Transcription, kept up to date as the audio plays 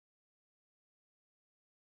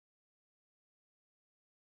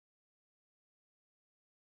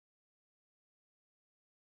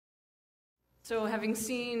So having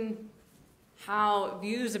seen how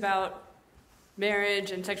views about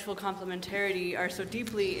marriage and sexual complementarity are so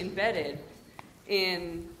deeply embedded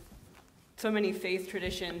in so many faith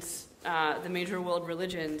traditions, the major world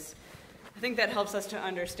religions, I think that helps us to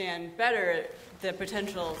understand better the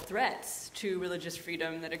potential threats to religious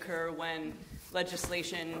freedom that occur when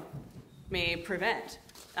legislation may prevent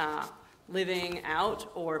living out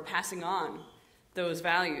or passing on those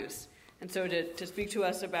values. And so to speak to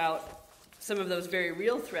us about some of those very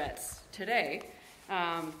real threats today,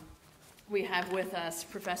 we have with us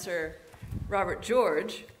Professor Robert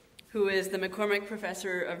George, who is the McCormick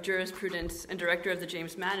Professor of Jurisprudence and Director of the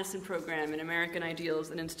James Madison Program in American Ideals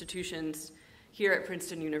and Institutions here at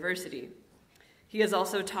Princeton University. He has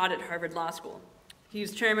also taught at Harvard Law School.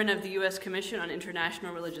 He's chairman of the U.S. Commission on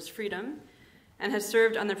International Religious Freedom and has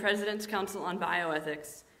served on the President's Council on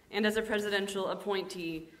Bioethics and as a presidential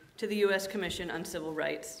appointee to the U.S. Commission on Civil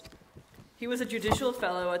Rights. He was a Judicial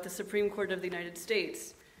Fellow at the Supreme Court of the United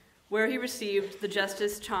States, where he received the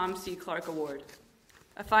Justice Chom C. Clark Award.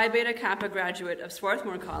 A Phi Beta Kappa graduate of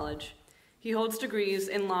Swarthmore College, he holds degrees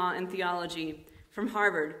in law and theology from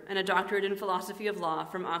Harvard and a doctorate in philosophy of law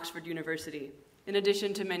from Oxford University, in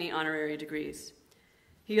addition to many honorary degrees.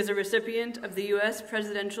 He is a recipient of the U.S.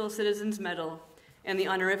 Presidential Citizens Medel and the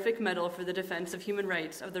Honorific Medal for the Defense of Human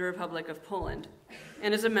Rights of the Republic of Poland,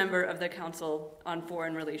 and is a member of the Council on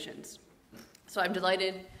Foreign Relations. So I'm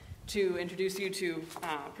delighted to introduce you to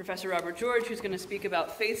Professor Robert George, who's going to speak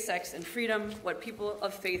about faith, sex, and freedom, what people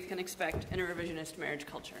of faith can expect in a revisionist marriage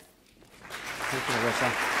culture. Thank you, Melissa.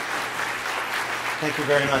 Thank you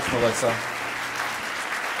very much, Melissa.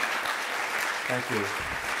 Thank you.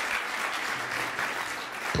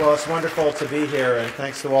 Well, it's wonderful to be here, and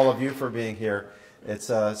thanks to all of you for being here. It's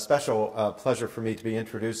a special pleasure for me to be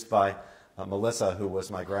introduced by Melissa, who was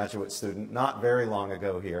my graduate student not very long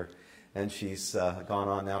ago here. And she's gone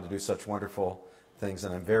on now to do such wonderful things,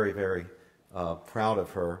 and I'm very, very proud of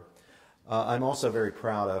her. I'm also very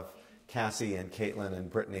proud of Cassie and Caitlin and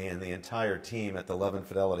Brittany and the entire team at the Love and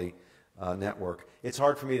Fidelity Network. It's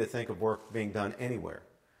hard for me to think of work being done anywhere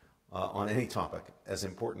on any topic as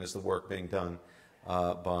important as the work being done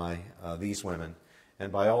by these women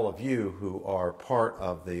and by all of you who are part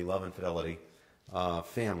of the Love and Fidelity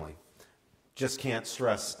family. Just can't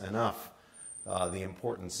stress enough the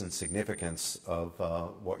importance and significance of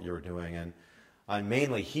what you're doing. And I'm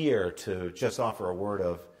mainly here to just offer a word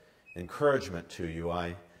of encouragement to you.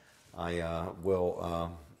 I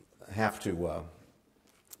will have to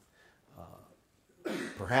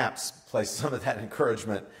perhaps place some of that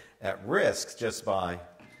encouragement at risk just by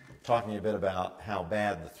talking a bit about how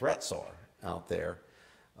bad the threats are out there.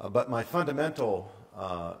 But my fundamental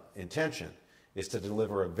intention is to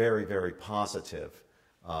deliver a very, very positive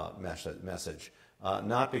message,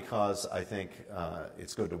 not because I think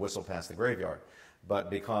it's good to whistle past the graveyard,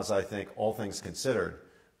 but because I think, all things considered,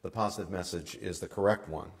 the positive message is the correct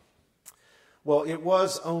one. Well, it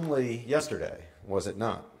was only yesterday, was it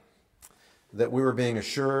not, that we were being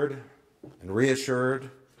assured and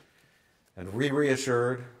reassured and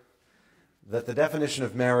reassured that the definition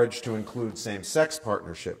of marriage to include same-sex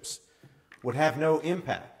partnerships would have no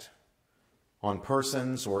impact on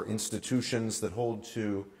persons or institutions that hold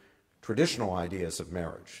to traditional ideas of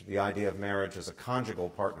marriage, the idea of marriage as a conjugal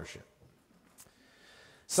partnership.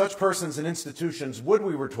 Such persons and institutions would,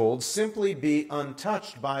 we were told, simply be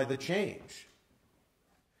untouched by the change.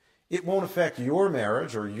 It won't affect your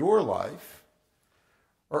marriage or your life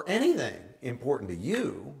or anything important to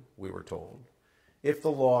you, we were told, if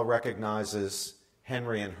the law recognizes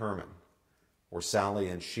Henry and Herman or Sally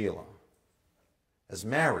and Sheila as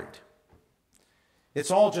married. It's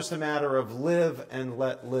all just a matter of live and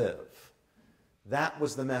let live. That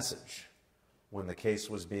was the message when the case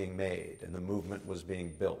was being made and the movement was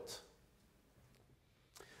being built.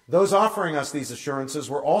 Those offering us these assurances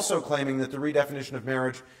were also claiming that the redefinition of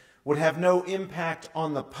marriage would have no impact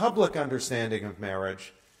on the public understanding of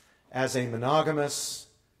marriage as a monogamous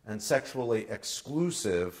and sexually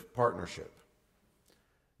exclusive partnership.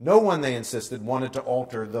 No one, they insisted, wanted to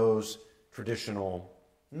alter those traditional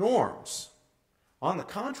norms. On the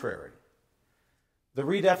contrary, the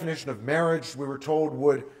redefinition of marriage, we were told,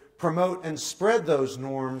 would promote and spread those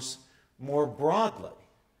norms more broadly.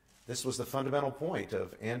 This was the fundamental point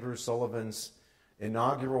of Andrew Sullivan's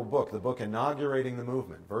inaugural book, the book inaugurating the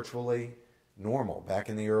movement, Virtually Normal, back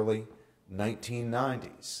in the early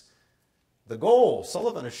 1990s. The goal,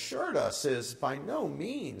 Sullivan assured us, is by no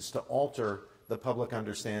means to alter the public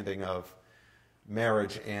understanding of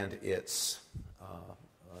marriage and its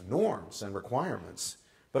norms and requirements,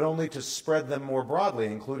 but only to spread them more broadly,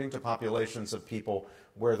 including to populations of people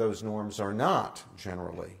where those norms are not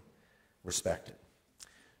generally respected.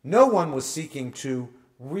 No one was seeking to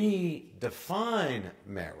redefine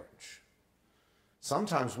marriage.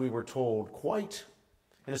 Sometimes we were told, quite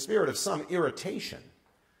in a spirit of some irritation,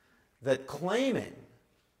 that claiming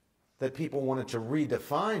that people wanted to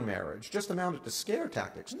redefine marriage just amounted to scare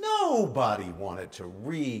tactics. Nobody wanted to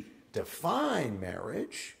redefine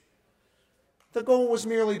marriage. The goal was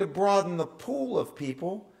merely to broaden the pool of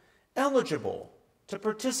people eligible to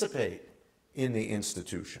participate in the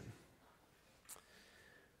institution.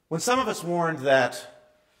 When some of us warned that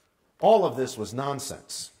all of this was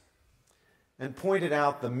nonsense and pointed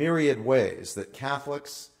out the myriad ways that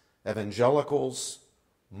Catholics, evangelicals,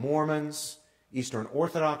 Mormons, Eastern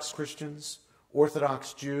Orthodox Christians,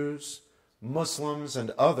 Orthodox Jews, Muslims,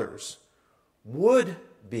 and others would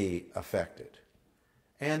be affected,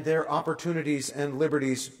 and their opportunities and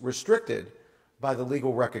liberties restricted by the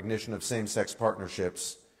legal recognition of same-sex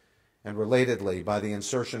partnerships, and relatedly by the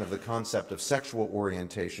insertion of the concept of sexual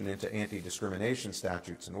orientation into anti-discrimination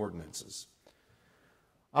statutes and ordinances.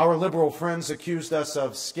 Our liberal friends accused us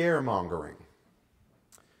of scaremongering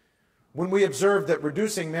when we observed that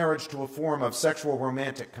reducing marriage to a form of sexual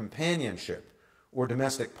romantic companionship or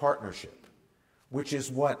domestic partnership, which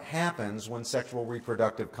is what happens when sexual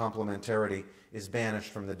reproductive complementarity is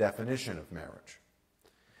banished from the definition of marriage,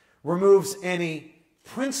 removes any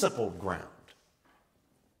principled ground,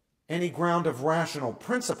 any ground of rational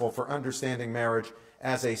principle for understanding marriage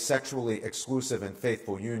as a sexually exclusive and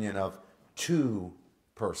faithful union of two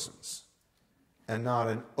persons, and not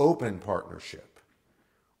an open partnership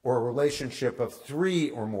or a relationship of three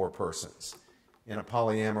or more persons in a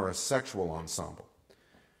polyamorous sexual ensemble.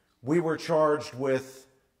 We were charged with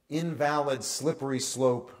invalid slippery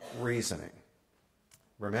slope reasoning.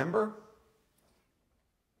 Remember?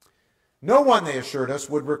 No one, they assured us,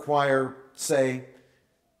 would require, say,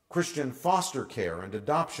 Christian foster care and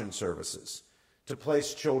adoption services to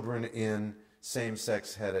place children in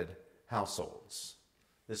same-sex headed households.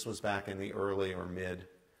 This was back in the early or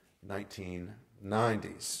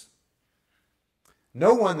mid-1990s.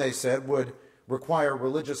 No one, they said, would require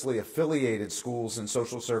religiously affiliated schools and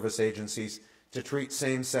social service agencies to treat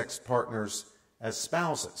same-sex partners as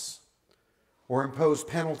spouses or impose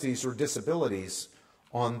penalties or disabilities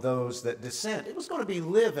on those that dissent. It was going to be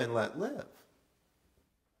live and let live.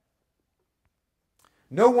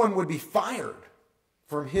 No one would be fired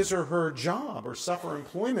from his or her job or suffer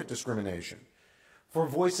employment discrimination for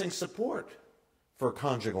voicing support for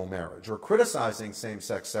conjugal marriage or criticizing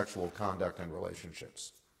same-sex sexual conduct and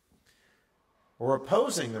relationships or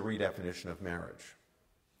opposing the redefinition of marriage.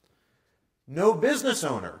 No business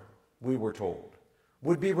owner, we were told,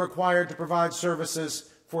 would be required to provide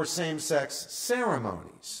services for same-sex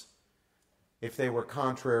ceremonies if they were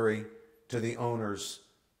contrary to the owner's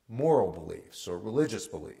moral beliefs or religious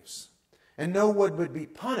beliefs. And no one would be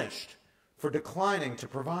punished for declining to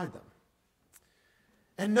provide them.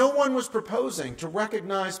 And no one was proposing to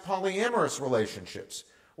recognize polyamorous relationships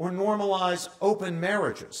or normalize open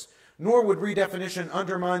marriages, nor would redefinition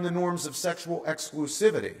undermine the norms of sexual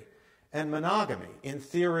exclusivity and monogamy in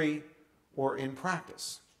theory or in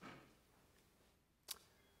practice.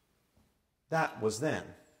 That was then.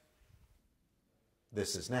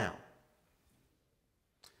 This is now.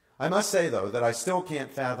 I must say, though, that I still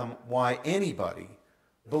can't fathom why anybody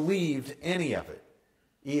believed any of it,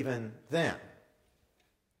 even then.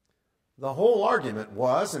 The whole argument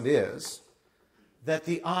was and is that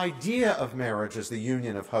the idea of marriage as the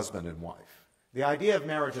union of husband and wife, the idea of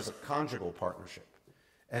marriage as a conjugal partnership,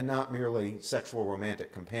 and not merely sexual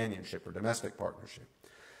romantic companionship or domestic partnership,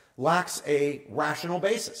 lacks a rational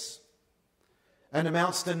basis and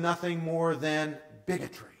amounts to nothing more than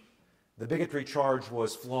bigotry. The bigotry charge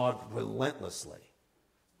was flogged relentlessly.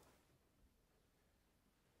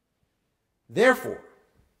 Therefore,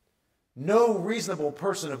 no reasonable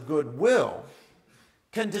person of goodwill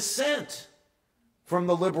can dissent from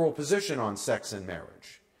the liberal position on sex and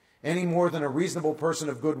marriage, any more than a reasonable person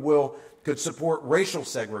of goodwill could support racial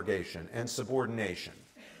segregation and subordination.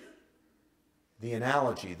 The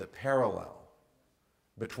analogy, the parallel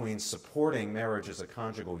between supporting marriage as a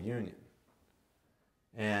conjugal union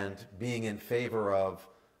and being in favor of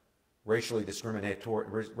racially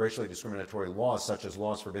discriminatory laws, such as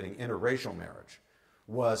laws forbidding interracial marriage,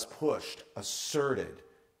 was pushed, asserted,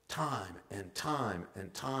 time and time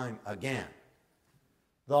and time again.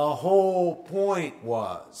 The whole point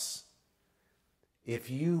was, if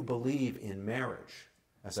you believe in marriage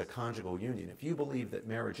as a conjugal union, if you believe that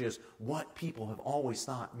marriage is what people have always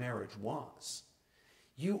thought marriage was,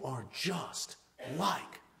 you are just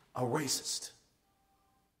like a racist.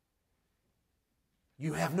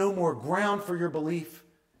 You have no more ground for your belief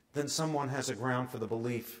than someone has a ground for the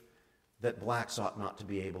belief that blacks ought not to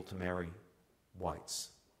be able to marry whites.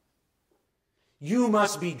 You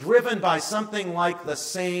must be driven by something like the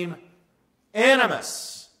same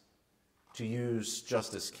animus, to use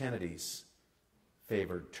Justice Kennedy's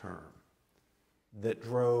favored term, that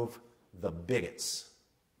drove the bigots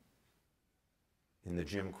in the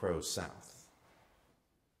Jim Crow South.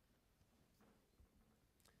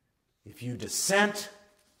 If you dissent,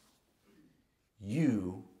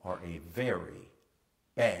 you are a very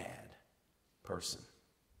bad person.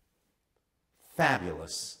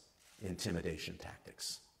 Fabulous intimidation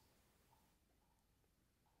tactics.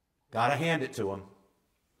 Gotta hand it to them.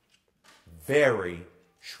 Very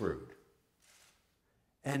shrewd.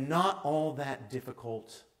 And not all that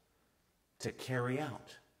difficult to carry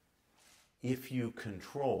out if you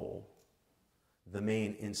control the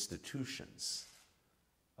main institutions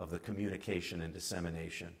of the communication and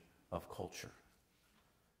dissemination of culture.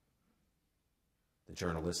 The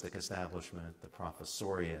journalistic establishment, the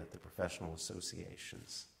professoriate, the professional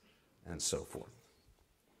associations, and so forth.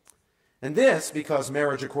 And this because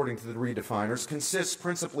marriage, according to the redefiners, consists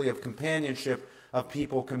principally of companionship of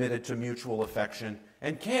people committed to mutual affection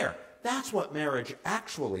and care. That's what marriage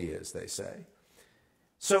actually is, they say.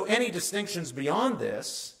 So any distinctions beyond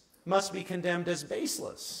this must be condemned as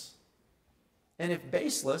baseless. And if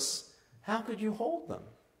baseless, how could you hold them?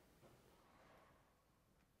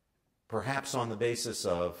 Perhaps on the basis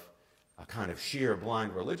of a kind of sheer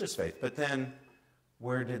blind religious faith. But then,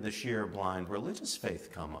 where did the sheer blind religious faith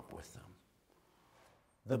come up with them?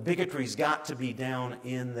 The bigotry's got to be down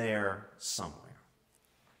in there somewhere.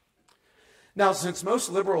 Now, since most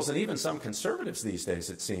liberals and even some conservatives these days,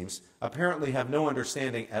 it seems, apparently have no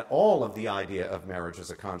understanding at all of the idea of marriage as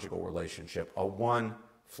a conjugal relationship, a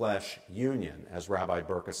one-flesh union, as Rabbi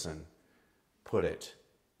Berkeson put it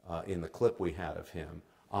in the clip we had of him,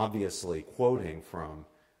 obviously quoting from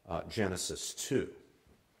Genesis 2.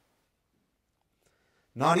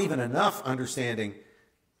 Not even enough understanding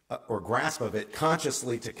or grasp of it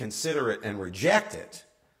consciously to consider it and reject it,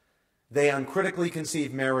 they uncritically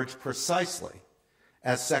conceive marriage precisely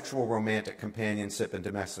as sexual romantic companionship and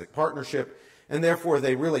domestic partnership, and therefore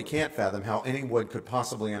they really can't fathom how anyone could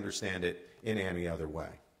possibly understand it in any other way.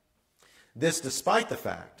 This despite the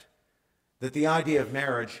fact that the idea of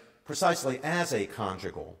marriage precisely as a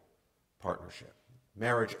conjugal partnership,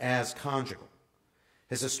 marriage as conjugal,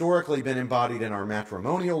 has historically been embodied in our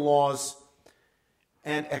matrimonial laws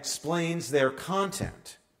and explains their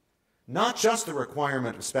content. Not just the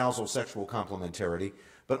requirement of spousal sexual complementarity,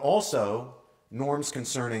 but also norms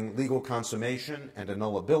concerning legal consummation and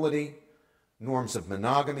annullability, norms of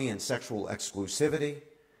monogamy and sexual exclusivity,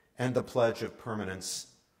 and the pledge of permanence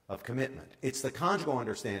of commitment. It's the conjugal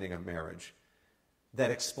understanding of marriage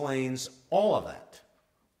that explains all of that.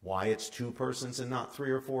 Why it's two persons and not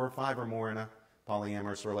three or four or five or more in a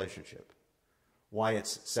polyamorous relationship. Why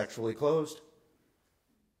it's sexually closed,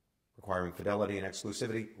 requiring fidelity and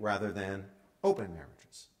exclusivity rather than open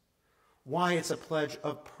marriages. Why it's a pledge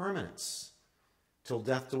of permanence, till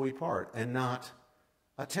death do we part, and not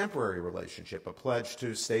a temporary relationship, a pledge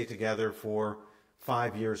to stay together for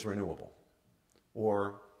 5 years renewable,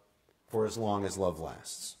 or for as long as love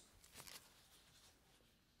lasts.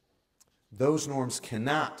 Those norms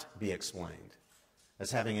cannot be explained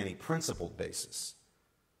as having any principled basis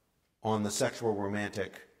on the sexual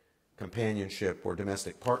romantic companionship or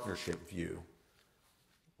domestic partnership view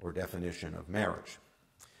or definition of marriage.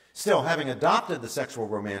 Still, having adopted the sexual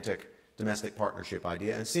romantic domestic partnership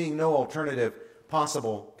idea and seeing no alternative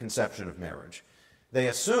possible conception of marriage, they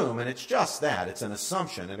assume, and it's just that, it's an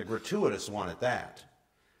assumption and a gratuitous one at that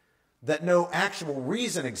no actual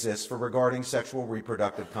reason exists for regarding sexual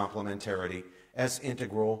reproductive complementarity as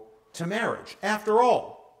integral to marriage. After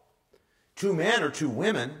all, two men or two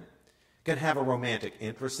women can have a romantic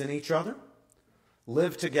interest in each other,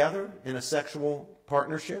 live together in a sexual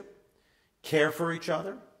partnership, care for each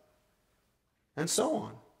other, and so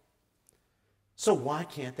on. So why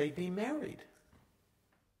can't they be married?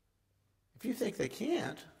 If you think they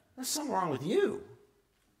can't, there's something wrong with you.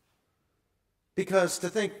 Because to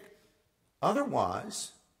think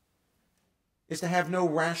otherwise is to have no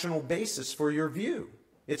rational basis for your view.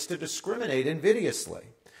 It's to discriminate invidiously.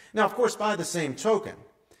 Now, of course, by the same token,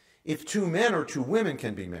 if two men or two women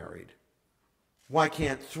can be married, why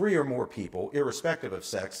can't three or more people, irrespective of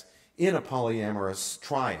sex, in a polyamorous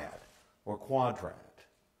triad or quadrad?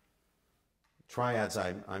 Triads,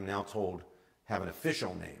 I'm now told, have an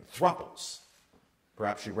official name, thruples.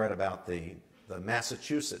 Perhaps you read about the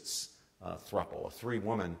Massachusetts thruple, a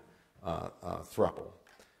three-woman thruple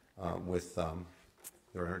with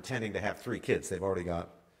They're intending to have 3 kids. They've already got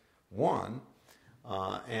 1.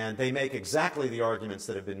 And they make exactly the arguments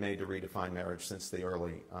that have been made to redefine marriage since the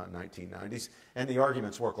early 1990s. And the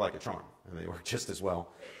arguments work like a charm. And they work just as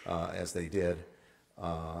well as they did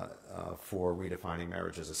for redefining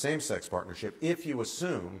marriage as a same-sex partnership, if you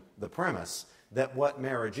assume the premise that what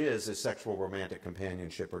marriage is sexual romantic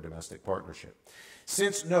companionship or domestic partnership.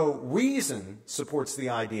 Since no reason supports the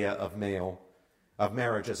idea of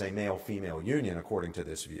marriage as a male-female union, according to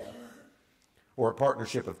this view, or a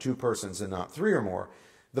partnership of 2 persons and not 3 or more,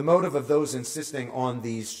 the motive of those insisting on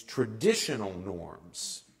these traditional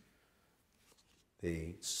norms,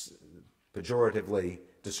 the pejoratively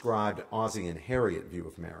described Ozzie and Harriet view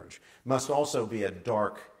of marriage, must also be a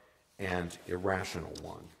dark and irrational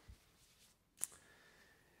one.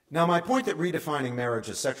 Now, my point that redefining marriage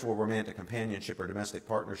as sexual romantic companionship or domestic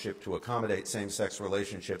partnership to accommodate same-sex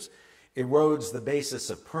relationships erodes the basis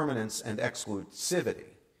of permanence and exclusivity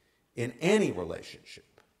in any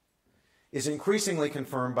relationship is increasingly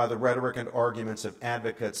confirmed by the rhetoric and arguments of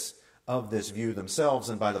advocates of this view themselves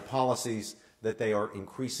and by the policies that they are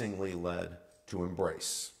increasingly led to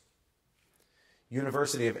embrace.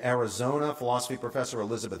 University of Arizona philosophy professor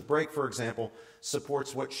Elizabeth Brake, for example,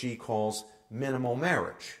 supports what she calls minimal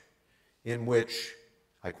marriage, in which,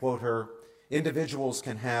 I quote her, individuals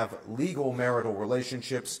can have legal marital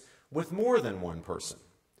relationships with more than one person,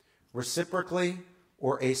 reciprocally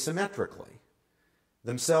or asymmetrically,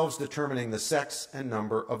 themselves determining the sex and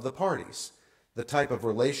number of the parties, the type of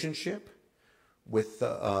relationship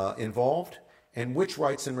involved, and which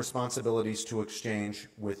rights and responsibilities to exchange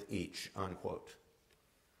with each, unquote.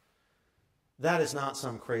 That is not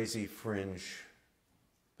some crazy fringe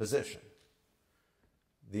position.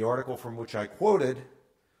 The article from which I quoted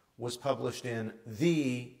was published in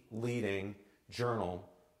the leading journal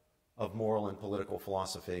of moral and political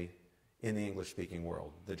philosophy in the English-speaking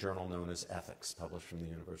world, the journal known as Ethics, published from the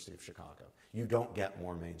University of Chicago. You don't get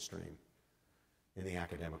more mainstream in the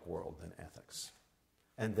academic world than Ethics.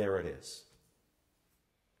 And there it is.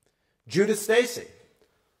 Judith Stacy,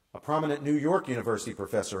 a prominent New York University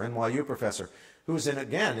professor, NYU professor, who's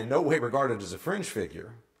in no way regarded as a fringe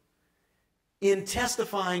figure, in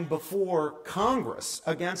testifying before Congress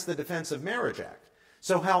against the Defense of Marriage Act.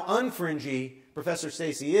 So how unfringy Professor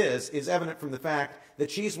Stacy is evident from the fact that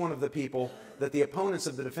she's one of the people that the opponents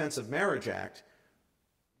of the Defense of Marriage Act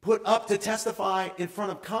put up to testify in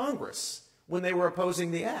front of Congress when they were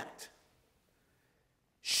opposing the act.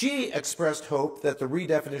 She expressed hope that the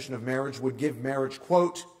redefinition of marriage would give marriage,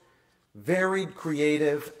 quote, varied,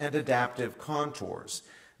 creative, and adaptive contours,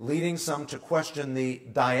 leading some to question the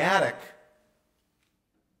dyadic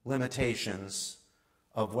limitations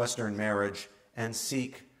of Western marriage and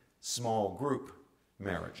seek small group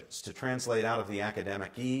marriages. To translate out of the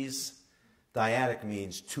academic-ese, dyadic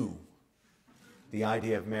means 2. The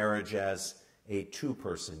idea of marriage as a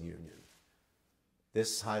 2-person union.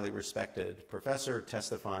 This highly respected professor,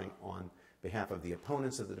 testifying on behalf of the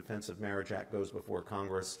opponents of the Defense of Marriage Act, goes before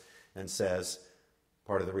Congress and says,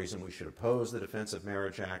 part of the reason we should oppose the Defense of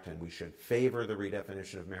Marriage Act and we should favor the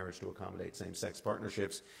redefinition of marriage to accommodate same-sex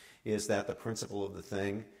partnerships is that the principle of the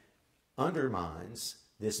thing undermines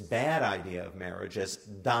this bad idea of marriage as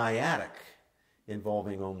dyadic,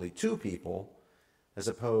 involving only 2 people, as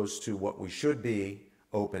opposed to what we should be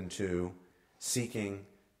open to, seeking,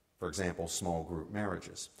 for example, small group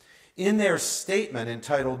marriages. In their statement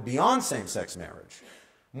entitled Beyond Same-Sex Marriage,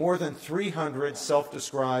 more than 300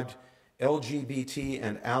 self-described LGBT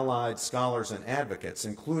and allied scholars and advocates,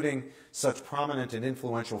 including such prominent and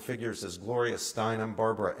influential figures as Gloria Steinem,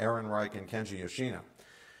 Barbara Ehrenreich, and Kenji Yoshino,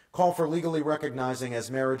 call for legally recognizing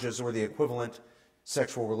as marriages or the equivalent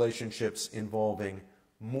sexual relationships involving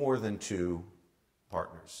more than 2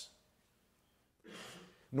 partners.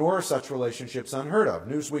 Nor are such relationships unheard of.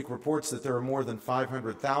 Newsweek reports that there are more than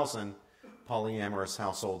 500,000 polyamorous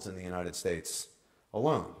households in the United States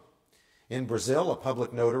alone. In Brazil, a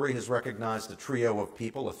public notary has recognized a trio of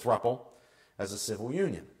people, a throuple, as a civil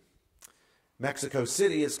union. Mexico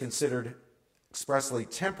City is considered expressly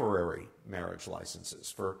temporary marriage licenses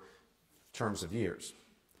for terms of years.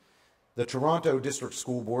 The Toronto District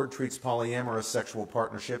School Board treats polyamorous sexual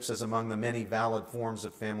partnerships as among the many valid forms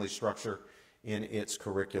of family structure in its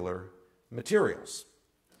curricular materials.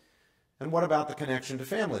 And what about the connection to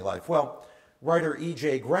family life? Well, writer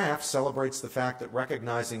E.J. Graff celebrates the fact that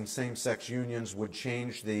recognizing same-sex unions would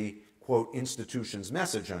change the, quote, institution's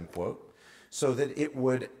message, unquote, so that it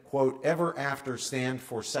would, quote, ever after stand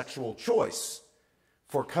for sexual choice,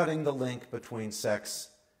 for cutting the link between sex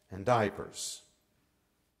and diapers.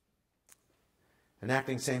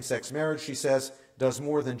 Enacting same-sex marriage, she says, does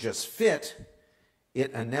more than just fit.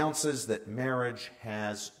 it announces that marriage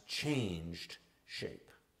has changed shape.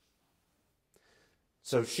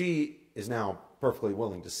 So she is now perfectly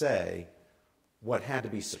willing to say what had to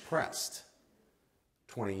be suppressed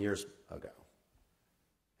 20 years ago.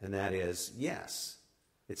 And that is, yes,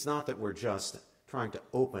 it's not that we're just trying to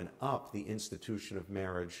open up the institution of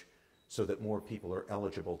marriage so that more people are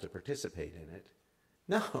eligible to participate in it.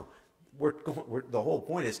 No, the whole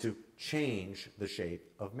point is to change the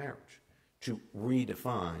shape of marriage, to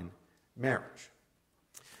redefine marriage.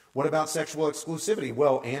 What about sexual exclusivity?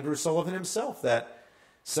 Well, Andrew Sullivan himself, that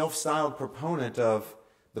self-styled proponent of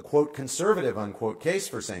the, quote, conservative, unquote, case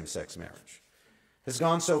for same-sex marriage, has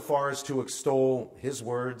gone so far as to extol, his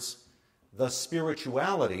words, the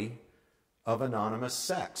spirituality of anonymous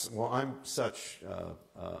sex. Well, I'm such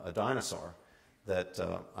a dinosaur that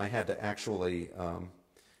I had to actually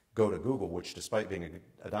go to Google, which despite being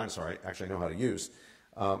a dinosaur, I actually know how to use,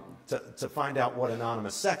 to find out what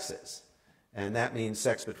anonymous sex is. And that means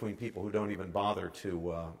sex between people who don't even bother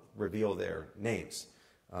to reveal their names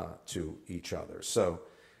to each other. So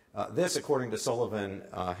this, according to Sullivan,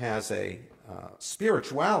 has a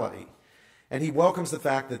spirituality, and he welcomes the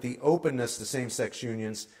fact that the openness to same-sex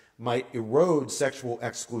unions might erode sexual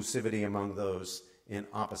exclusivity among those in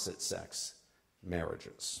opposite-sex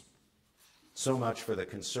marriages. So much for the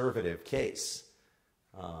conservative case,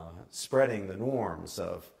 spreading the norms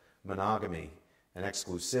of monogamy and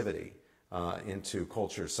exclusivity into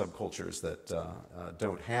cultures, subcultures that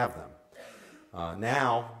don't have them.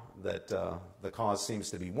 Now that the cause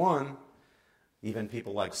seems to be won, even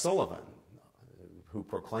people like Sullivan, who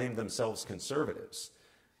proclaimed themselves conservatives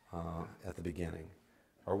at the beginning,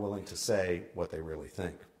 are willing to say what they really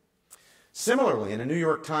think. Similarly, in a New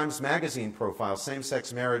York Times Magazine profile,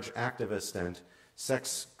 same-sex marriage activist and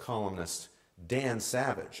sex columnist Dan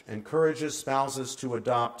Savage encourages spouses to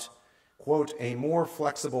adopt, quote, a more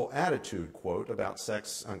flexible attitude, quote, about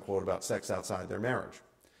sex, unquote, about sex outside their marriage.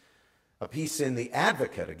 A piece in The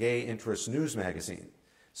Advocate, a gay interest news magazine,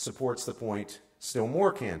 supports the point still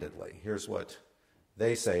more candidly. Here's what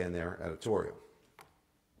they say in their editorial.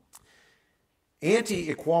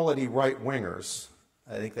 Anti-equality right-wingers,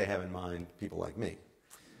 I think they have in mind people like me,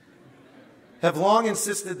 have long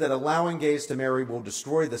insisted that allowing gays to marry will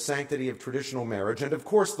destroy the sanctity of traditional marriage, and of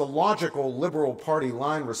course the logical Liberal Party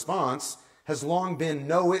line response has long been,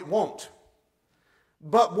 no, it won't.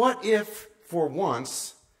 But what if, for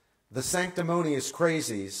once, the sanctimonious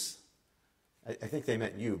crazies, I think they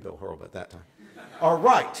meant you, Bill Hurlbut, at that time, are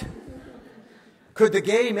right? Could the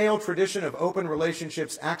gay male tradition of open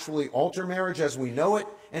relationships actually alter marriage as we know it?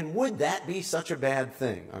 And would that be such a bad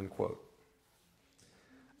thing? Unquote.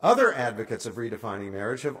 Other advocates of redefining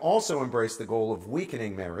marriage have also embraced the goal of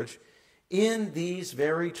weakening marriage in these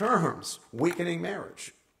very terms, weakening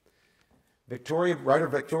marriage. Writer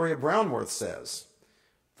Victoria Brownworth says,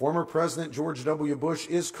 former President George W. Bush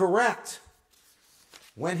is correct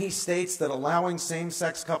when he states that allowing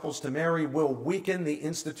same-sex couples to marry will weaken the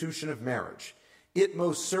institution of marriage. It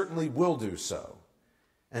most certainly will do so,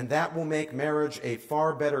 and that will make marriage a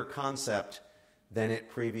far better concept than it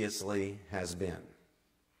previously has been.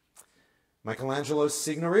 Michelangelo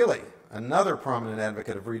Signorile, another prominent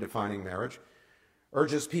advocate of redefining marriage,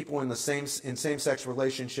 urges people in same-sex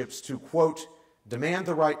relationships to, quote, demand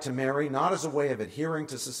the right to marry not as a way of adhering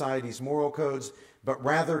to society's moral codes, but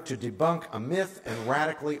rather to debunk a myth and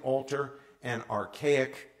radically alter an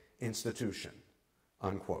archaic institution,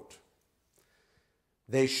 unquote.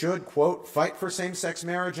 They should, quote, fight for same-sex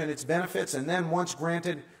marriage and its benefits, and then, once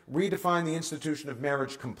granted, redefine the institution of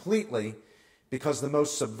marriage completely, because the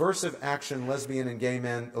most subversive action lesbians and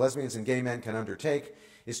gay men can undertake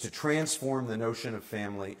is to transform the notion of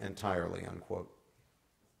family entirely, unquote.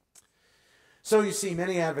 So you see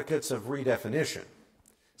many advocates of redefinition,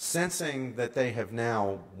 sensing that they have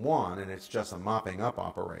now won and it's just a mopping up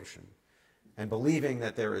operation, and believing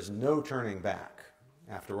that there is no turning back.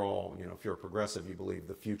 After all, if you're a progressive, you believe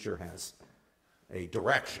the future has a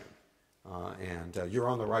direction, and you're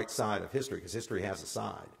on the right side of history, because history has a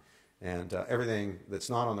side, and everything that's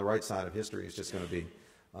not on the right side of history is just going to be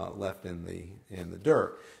left in the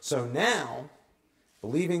dirt. So now,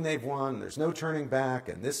 believing they've won, there's no turning back,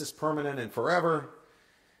 and this is permanent and forever,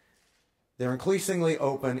 they're increasingly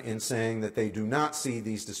open in saying that they do not see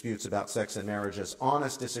these disputes about sex and marriage as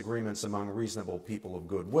honest disagreements among reasonable people of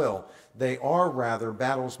goodwill. They are rather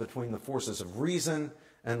battles between the forces of reason,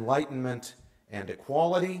 enlightenment, and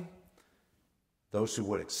equality, those who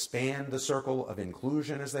would expand the circle of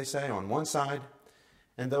inclusion, as they say, on one side,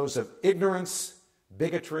 and those of ignorance,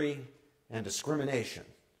 bigotry, and discrimination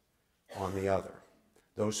on the other.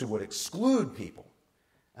 Those who would exclude people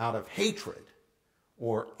out of hatred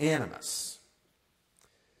or animus.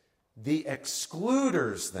 The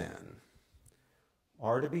excluders, then,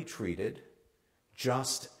 are to be treated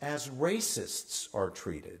just as racists are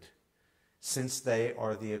treated, since they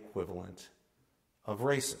are the equivalent of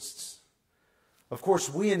racists. Of course,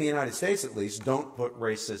 we in the United States, at least, don't put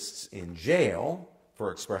racists in jail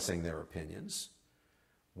for expressing their opinions.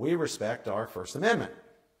 We respect our First Amendment.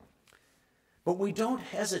 But we don't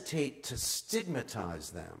hesitate to stigmatize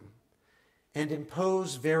them and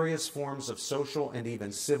impose various forms of social and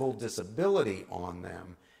even civil disability on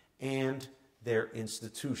them and their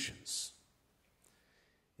institutions,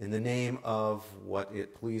 in the name of what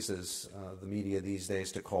it pleases the media these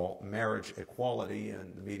days to call marriage equality,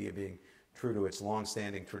 and the media being true to its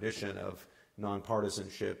long-standing tradition of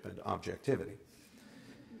nonpartisanship and objectivity.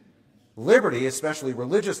 Liberty, especially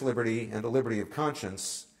religious liberty and the liberty of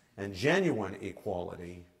conscience, and genuine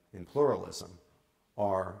equality in pluralism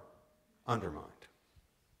are undermined.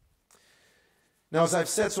 Now, as I've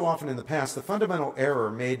said so often in the past, the fundamental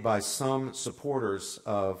error made by some supporters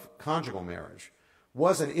of conjugal marriage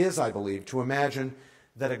was and is, I believe, to imagine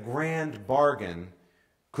that a grand bargain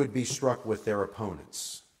could be struck with their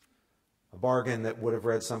opponents. A bargain that would have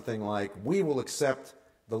read something like, we will accept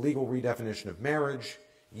the legal redefinition of marriage,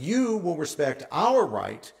 you will respect our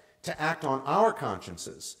right to act on our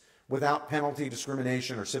consciences without penalty,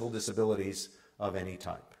 discrimination, or civil disabilities of any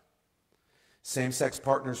type. Same-sex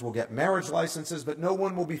partners will get marriage licenses, but no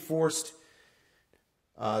one will be forced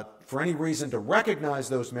for any reason to recognize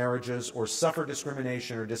those marriages or suffer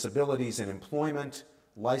discrimination or disabilities in employment,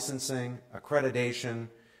 licensing, accreditation,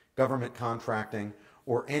 government contracting,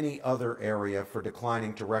 or any other area for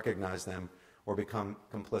declining to recognize them or become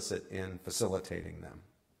complicit in facilitating them.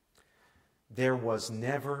 There was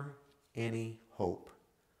never any hope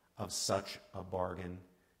of such a bargain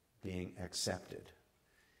being accepted.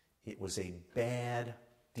 It was a bad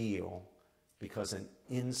deal because an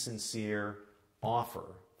insincere offer,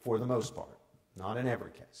 for the most part, not in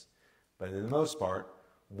every case, but in the most part,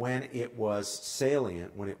 when it was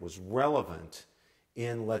salient, when it was relevant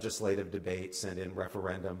in legislative debates and in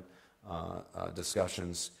referendum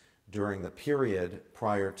discussions during the period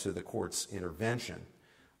prior to the court's intervention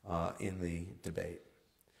in the debate.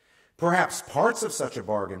 Perhaps parts of such a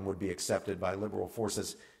bargain would be accepted by liberal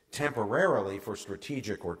forces temporarily for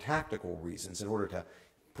strategic or tactical reasons in order to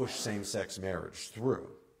push same-sex marriage through.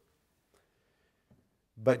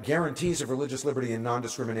 But guarantees of religious liberty and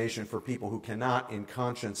non-discrimination for people who cannot in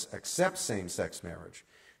conscience accept same-sex marriage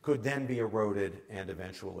could then be eroded and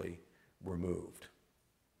eventually removed.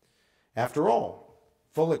 After all,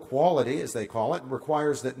 full equality, as they call it,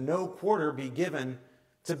 requires that no quarter be given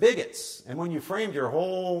to bigots. And when you framed your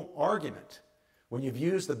whole argument, when you've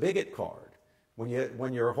used the bigot card,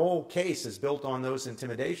 when your whole case is built on those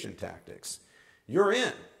intimidation tactics, you're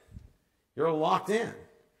in. You're locked in.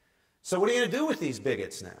 So what are you going to do with these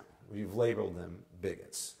bigots now? You've labeled them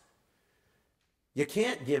bigots. You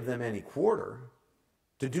can't give them any quarter.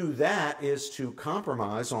 To do that is to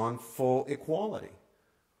compromise on full equality.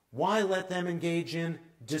 Why let them engage in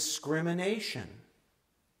discrimination?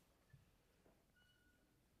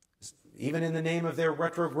 Even in the name of their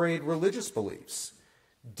retrograde religious beliefs.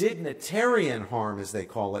 Dignitarian harm, as they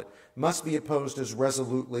call it, must be opposed as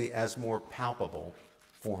resolutely as more palpable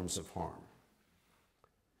forms of harm.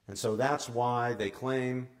 And so that's why they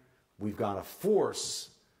claim we've got to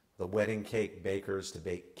force the wedding cake bakers to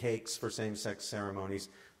bake cakes for same-sex ceremonies,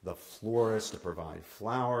 the florist to provide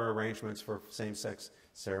flower arrangements for same-sex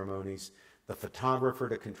ceremonies, the photographer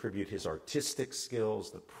to contribute his artistic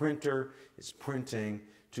skills, the printer is printing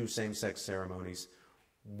to same-sex ceremonies,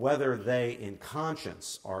 whether they in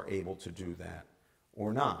conscience are able to do that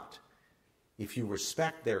or not. If you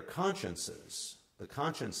respect their consciences, the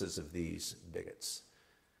consciences of these bigots,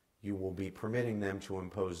 you will be permitting them to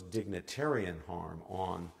impose dignitarian harm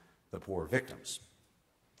on the poor victims.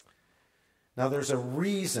 Now, there's a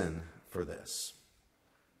reason for this.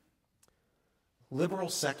 Liberal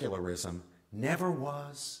secularism never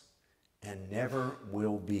was and never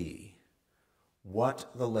will be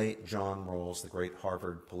what the late John Rawls, the great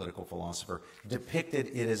Harvard political philosopher, depicted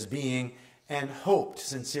it as being and hoped,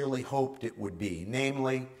 sincerely hoped it would be,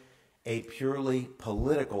 namely a purely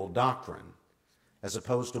political doctrine, as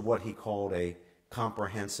opposed to what he called a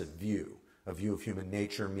comprehensive view, a view of human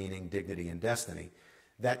nature, meaning, dignity, and destiny,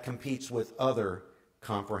 that competes with other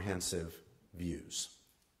comprehensive views.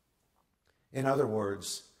 In other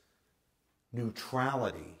words,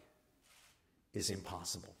 neutrality is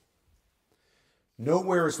impossible.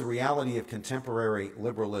 Nowhere is the reality of contemporary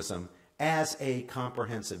liberalism as a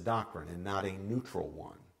comprehensive doctrine and not a neutral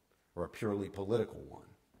one or a purely political one.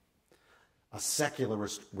 a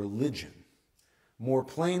secularist religion, more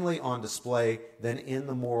plainly on display than in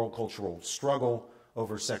the moral cultural struggle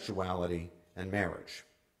over sexuality and marriage.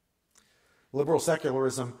 Liberal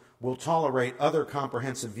secularism will tolerate other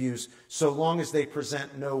comprehensive views so long as they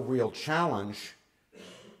present no real challenge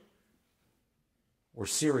or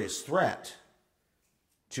serious threat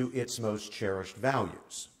to its most cherished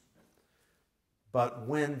values. But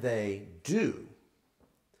when they do,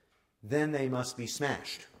 then they must be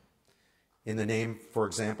smashed in the name, for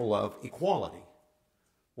example, of equality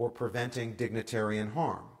or preventing dignitarian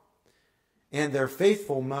harm. And their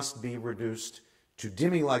faithful must be reduced to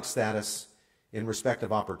dhimmi-like status in respect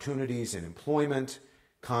of opportunities in employment,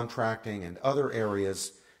 contracting, and other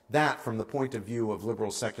areas that, from the point of view of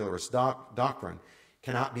liberal secularist doctrine,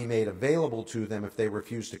 cannot be made available to them if they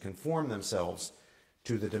refuse to conform themselves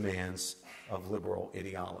to the demands of liberal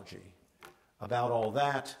ideology. About all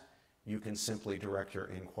that, you can simply direct your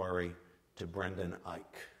inquiry to Brendan Eich,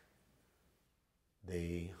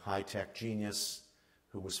 the high-tech genius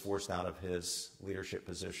who was forced out of his leadership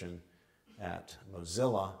position at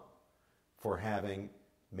Mozilla for having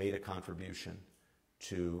made a contribution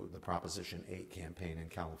to the Proposition 8 campaign in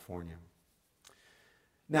California.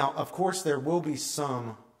 Now, of course, there will be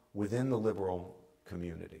some within the liberal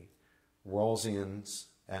community, Rawlsians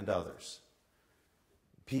and others,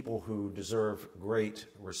 people who deserve great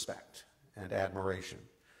respect and admiration,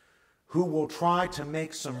 who will try to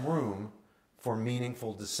make some room for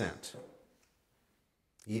meaningful dissent,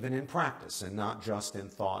 even in practice and not just in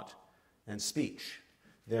thought and speech.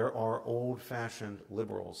 There are old-fashioned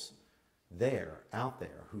liberals out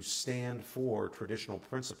there, who stand for traditional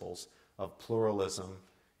principles of pluralism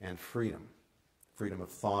and freedom of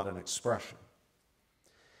thought and expression.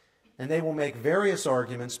 And they will make various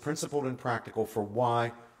arguments, principled and practical, for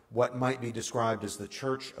why what might be described as the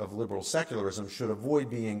Church of Liberal Secularism should avoid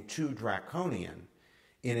being too draconian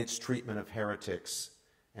in its treatment of heretics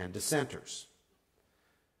and dissenters.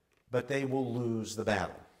 But they will lose the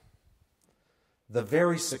battle. The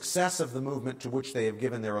very success of the movement to which they have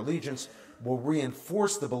given their allegiance will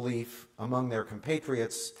reinforce the belief among their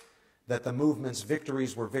compatriots that the movement's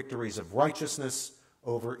victories were victories of righteousness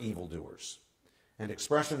over evildoers. And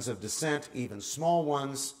expressions of dissent, even small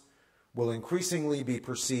ones, will increasingly be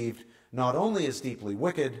perceived not only as deeply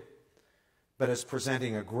wicked, but as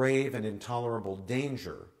presenting a grave and intolerable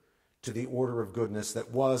danger to the order of goodness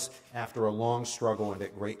that was, after a long struggle and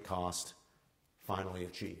at great cost, finally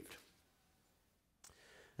achieved.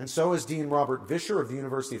 And so, as Dean Robert Vischer of the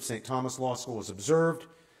University of St. Thomas Law School has observed,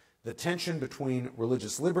 the tension between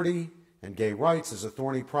religious liberty and gay rights is a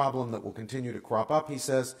thorny problem that will continue to crop up, he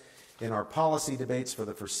says, in our policy debates for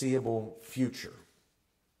the foreseeable future.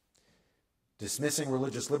 Dismissing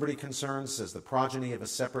religious liberty concerns as the progeny of a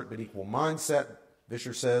separate but equal mindset,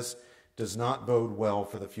 Vischer says, does not bode well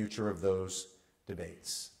for the future of those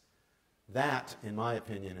debates. That, in my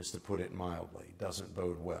opinion, is to put it mildly, doesn't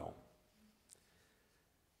bode well.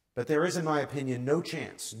 But there is, in my opinion, no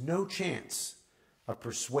chance of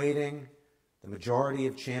persuading the majority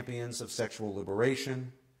of champions of sexual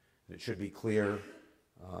liberation. And it should be clear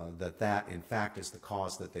that, in fact, is the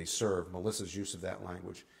cause that they serve. Melissa's use of that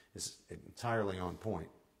language is entirely on point.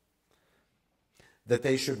 That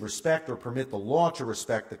they should respect or permit the law to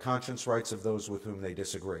respect the conscience rights of those with whom they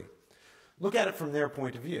disagree. Look at it from their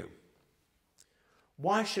point of view.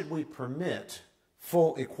 Why should we permit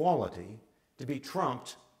full equality to be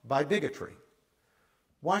trumped by bigotry?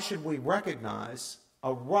 Why should we recognize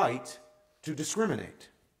a right to discriminate?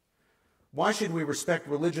 Why should we respect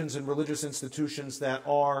religions and religious institutions that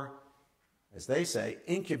are, as they say,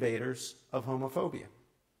 incubators of homophobia?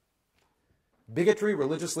 Bigotry,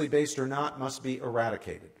 religiously based or not, must be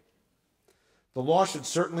eradicated. The law should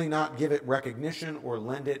certainly not give it recognition or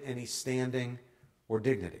lend it any standing or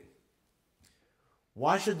dignity.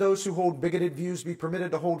 Why should those who hold bigoted views be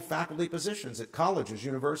permitted to hold faculty positions at colleges,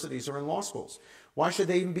 universities, or in law schools? Why should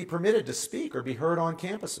they even be permitted to speak or be heard on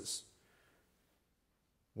campuses?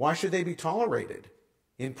 Why should they be tolerated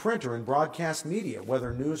in print or in broadcast media,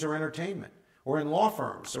 whether news or entertainment, or in law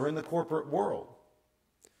firms or in the corporate world?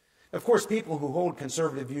 Of course, people who hold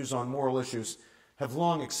conservative views on moral issues have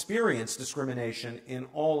long experienced discrimination in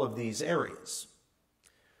all of these areas.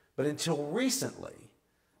 But until recently,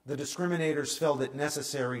 the discriminators felt it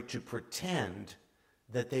necessary to pretend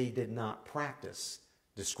that they did not practice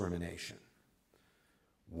discrimination.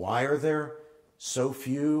 Why are there so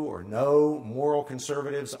few or no moral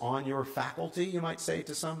conservatives on your faculty, you might say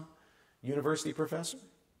to some university professor?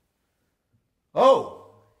 Oh,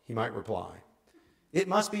 he might reply, it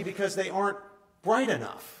must be because they aren't bright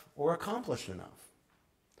enough or accomplished enough.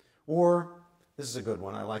 Or, this is a good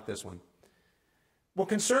one, I like this one, Well,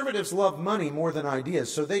 conservatives love money more than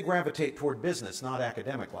ideas, so they gravitate toward business, not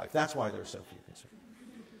academic life. That's why there's so few conservatives.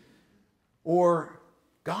 Or,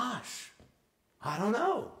 gosh, I don't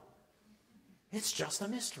know. It's just a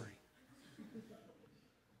mystery.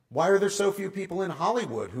 Why are there so few people in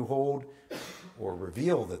Hollywood who hold, or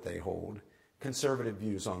reveal that they hold, conservative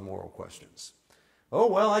views on moral questions? Oh,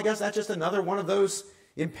 well, I guess that's just another one of those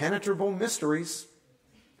impenetrable mysteries.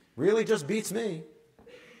 Really just beats me.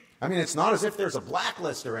 I mean, it's not as if there's a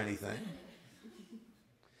blacklist or anything.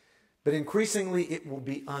 But increasingly, it will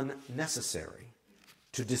be unnecessary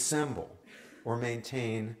to dissemble or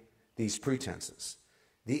maintain these pretenses.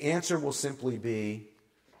 The answer will simply be,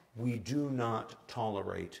 we do not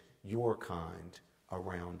tolerate your kind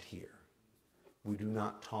around here. We do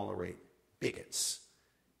not tolerate bigots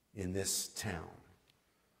in this town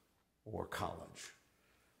or college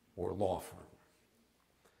or law firm.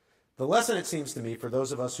 The lesson, it seems to me, for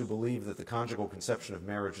those of us who believe that the conjugal conception of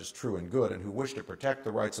marriage is true and good and who wish to protect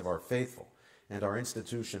the rights of our faithful and our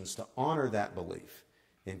institutions to honor that belief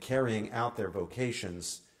in carrying out their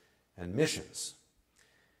vocations and missions,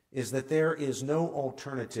 is that there is no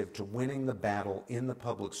alternative to winning the battle in the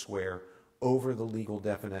public square over the legal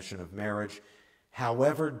definition of marriage,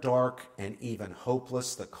 however dark and even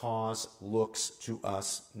hopeless the cause looks to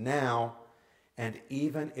us now, and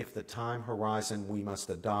even if the time horizon we must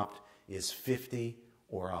adopt is 50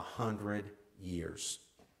 or 100 years.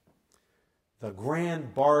 The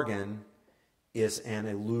grand bargain is an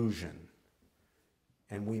illusion,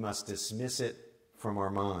 and we must dismiss it from our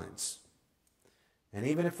minds. And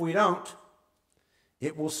even if we don't,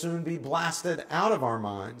 it will soon be blasted out of our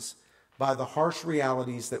minds by the harsh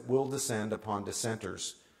realities that will descend upon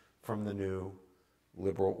dissenters from the new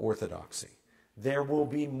liberal orthodoxy. There will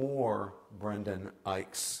be more Brendan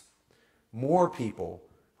Ikes, more people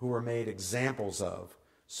who are made examples of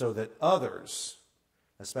so that others,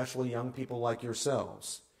 especially young people like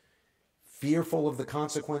yourselves, fearful of the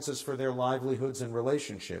consequences for their livelihoods and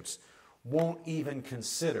relationships, won't even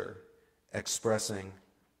consider expressing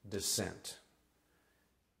dissent.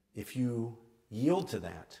 If you yield to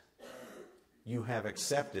that, you have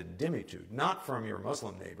accepted dimitude, not from your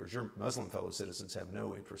Muslim neighbors. Your Muslim fellow citizens have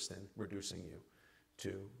no interest in reducing you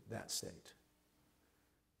to that state.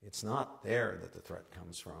 It's not there that the threat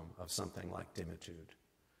comes from of something like dimitude.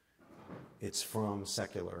 It's from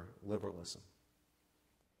secular liberalism.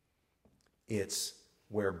 It's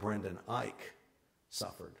where Brendan Ike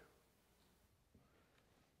suffered.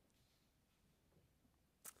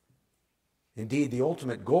 Indeed, the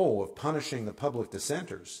ultimate goal of punishing the public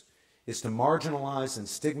dissenters is to marginalize and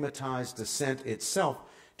stigmatize dissent itself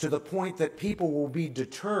to the point that people will be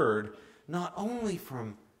deterred not only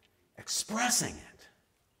from expressing it,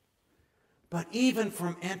 but even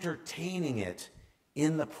from entertaining it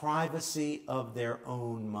in the privacy of their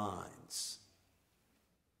own minds.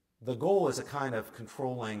 The goal is a kind of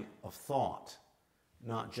controlling of thought,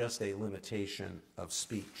 not just a limitation of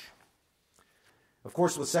speech. Of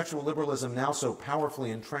course, with sexual liberalism now so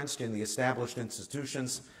powerfully entrenched in the established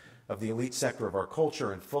institutions of the elite sector of our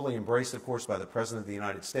culture and fully embraced, of course, by the President of the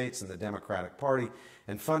United States and the Democratic Party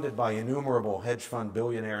and funded by innumerable hedge fund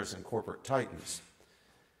billionaires and corporate titans,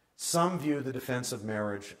 some view the defense of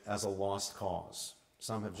marriage as a lost cause.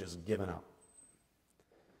 Some have just given up.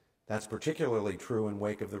 That's particularly true in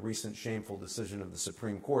wake of the recent shameful decision of the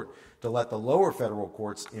Supreme Court to let the lower federal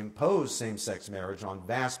courts impose same-sex marriage on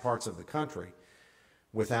vast parts of the country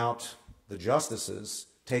without the justices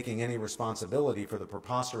taking any responsibility for the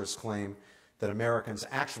preposterous claim that Americans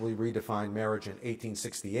actually redefined marriage in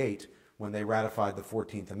 1868 when they ratified the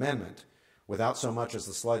 14th Amendment, without so much as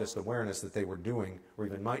the slightest awareness that they were doing, or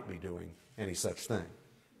even might be doing, any such thing.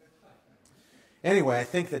 Anyway, I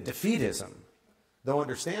think that defeatism, though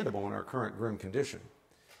understandable in our current grim condition,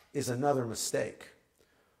 is another mistake,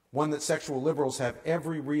 one that sexual liberals have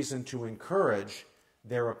every reason to encourage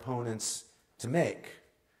their opponents to make,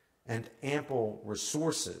 and ample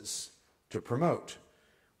resources to promote.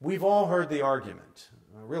 We've all heard the argument.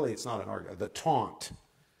 Really, it's not an argument, the taunt.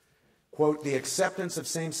 Quote, the acceptance of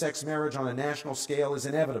same-sex marriage on a national scale is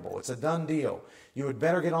inevitable. It's a done deal. You had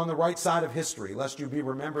better get on the right side of history, lest you be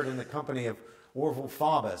remembered in the company of Orville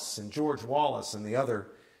Faubus and George Wallace and the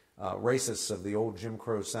other racists of the old Jim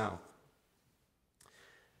Crow South.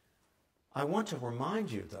 I want to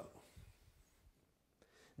remind you, though,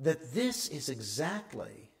 that this is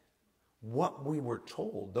exactly what we were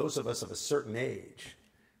told. Those of us of a certain age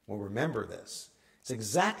will remember this. It's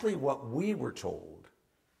exactly what we were told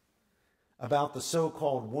about the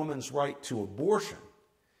so-called woman's right to abortion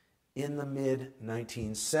in the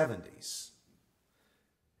mid-1970s.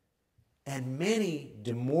 And many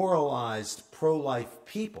demoralized pro-life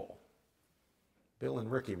people, Bill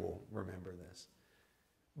and Ricky will remember this,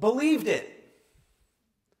 believed it.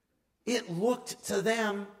 It looked to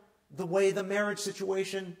them the way the marriage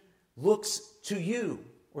situation looks to you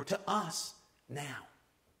or to us now.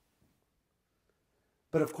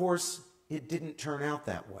 But of course, it didn't turn out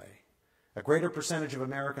that way. A greater percentage of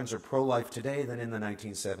Americans are pro-life today than in the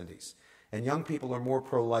 1970s. And young people are more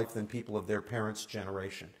pro-life than people of their parents'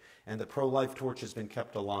 generation. And the pro-life torch has been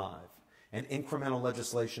kept alive. And incremental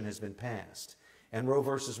legislation has been passed. And Roe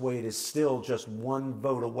versus Wade is still just one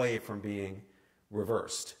vote away from being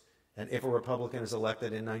reversed. And if a Republican is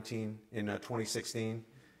elected in 2016,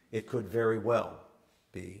 it could very well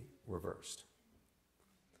be reversed.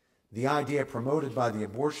 The idea promoted by the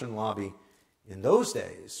abortion lobby in those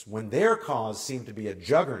days, when their cause seemed to be a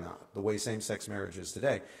juggernaut, the way same-sex marriage is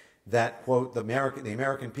today, that, quote, the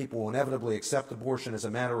American people will inevitably accept abortion as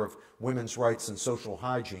a matter of women's rights and social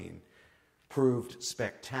hygiene, proved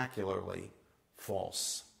spectacularly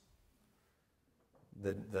false.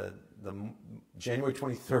 The January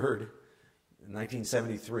 23rd,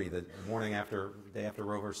 1973, the day after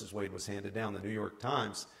Roe versus Wade was handed down, the New York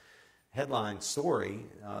Times headline story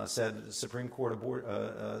said the Supreme Court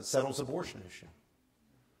settles abortion issue.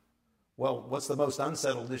 Well, what's the most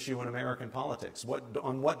unsettled issue in American politics?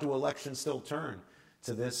 On what do elections still turn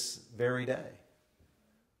to this very day?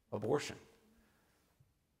 Abortion.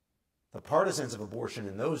 The partisans of abortion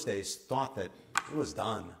in those days thought that it was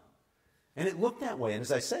done. And it looked that way. And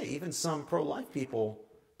as I say, even some pro-life people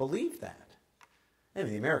believed that. I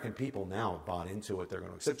mean, the American people now have bought into it. They're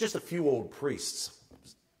going to accept. Just a few old priests,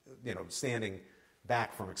 standing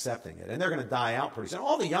back from accepting it. And they're going to die out pretty soon.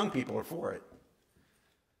 All the young people are for it.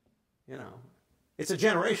 It's a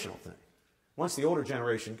generational thing. Once the older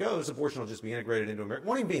generation goes, abortion will just be integrated into America. It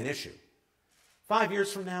won't even be an issue. 5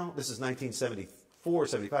 years from now, this is 1974,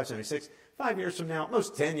 75, 76, 5 years from now,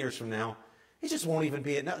 most 10 years from now, it just won't even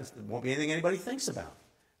be, it won't be anything anybody thinks about.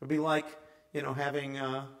 It'll be like, having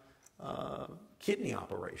kidney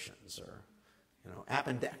operations or,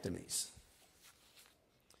 appendectomies.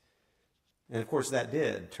 And of course, that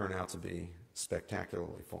did turn out to be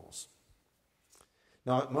spectacularly false.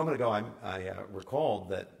 Now, a moment ago, I recalled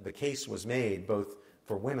that the case was made both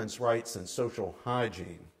for women's rights and social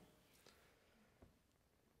hygiene.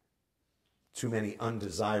 Too many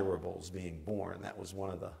undesirables being born. That was one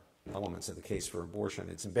of the elements of the case for abortion.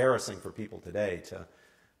 It's embarrassing for people today to,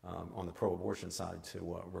 on the pro-abortion side,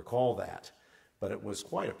 to recall that. But it was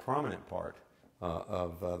quite a prominent part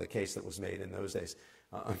of the case that was made in those days.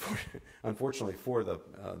 Unfortunately for the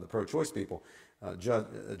pro-choice people,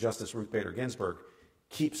 Justice Ruth Bader Ginsburg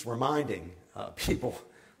keeps reminding people,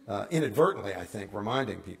 inadvertently, I think,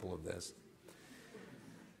 reminding people of this.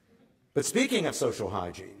 But speaking of social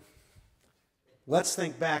hygiene, let's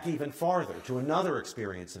think back even farther to another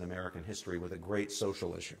experience in American history with a great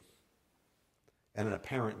social issue and an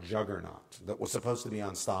apparent juggernaut that was supposed to be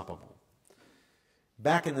unstoppable.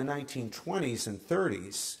 Back in the 1920s and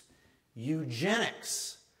 30s,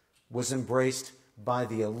 eugenics was embraced by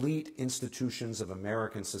the elite institutions of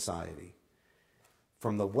American society.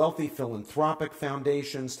 From the wealthy philanthropic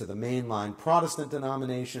foundations to the mainline Protestant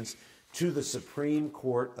denominations to the Supreme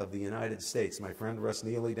Court of the United States. My friend Russ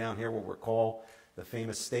Neely down here will recall the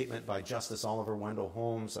famous statement by Justice Oliver Wendell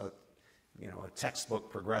Holmes, a textbook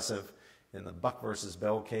progressive in the Buck versus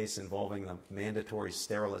Bell case involving the mandatory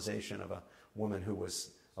sterilization of a woman who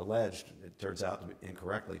was alleged, it turns out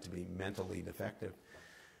incorrectly, to be mentally defective.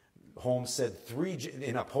 Holmes said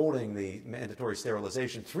in upholding the mandatory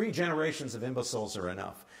sterilization, 3 generations of imbeciles are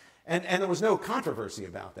enough. And there was no controversy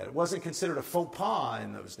about that. It wasn't considered a faux pas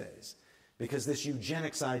in those days because this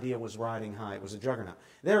eugenics idea was riding high. It was a juggernaut.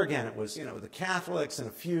 There again, it was, the Catholics and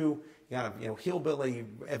a few, hillbilly,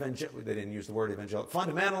 they didn't use the word evangelical,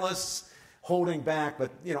 fundamentalists holding back,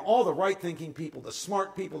 but, all the right-thinking people, the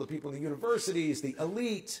smart people, the people in the universities, the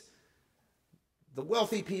elite, the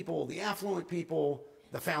wealthy people, the affluent people,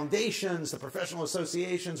 the foundations, the professional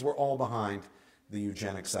associations were all behind the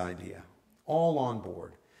eugenics idea, all on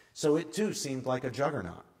board. So it too seemed like a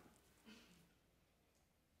juggernaut.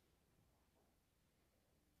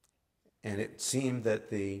 And it seemed that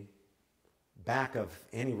the back of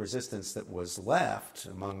any resistance that was left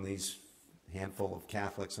among these handful of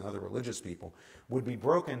Catholics and other religious people would be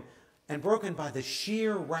broken, and broken by the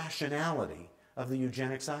sheer rationality of the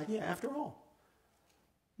eugenics idea, after all.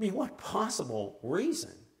 I mean, what possible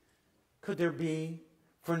reason could there be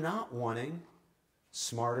for not wanting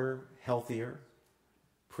smarter, healthier,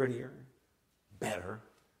 prettier, better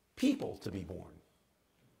people to be born?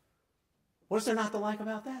 What is there not to like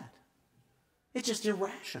about that? It's just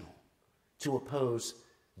irrational. to oppose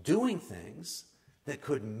doing things that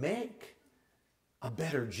could make a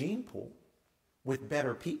better gene pool with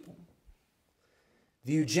better people.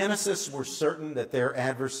 The eugenicists were certain that their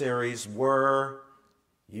adversaries were,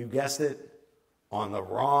 you guessed it, on the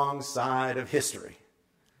wrong side of history.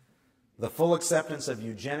 The full acceptance of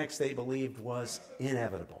eugenics, they believed, was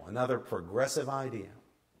inevitable, another progressive idea.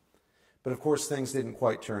 But of course, things didn't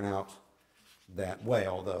quite turn out that way,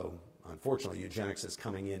 although, unfortunately, eugenics is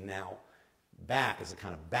coming in now back as a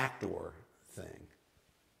kind of backdoor thing.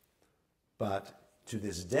 But to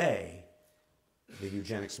this day, the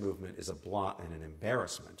eugenics movement is a blot and an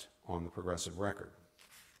embarrassment on the progressive record.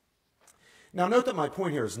 Now, note that my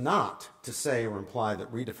point here is not to say or imply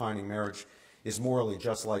that redefining marriage is morally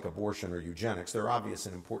just like abortion or eugenics. There are obvious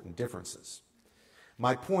and important differences.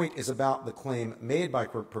 My point is about the claim made by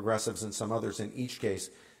progressives and some others in each case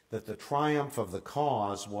that the triumph of the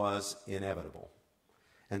cause was inevitable,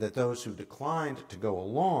 and that those who declined to go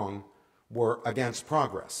along were against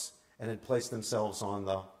progress and had placed themselves on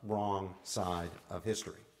the wrong side of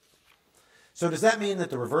history. So does that mean that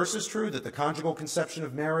the reverse is true, that the conjugal conception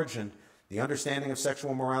of marriage and the understanding of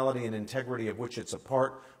sexual morality and integrity of which it's a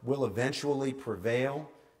part will eventually prevail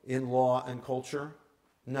in law and culture?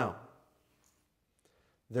 No.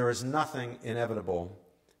 There is nothing inevitable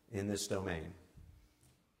in this domain.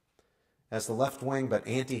 As the left-wing but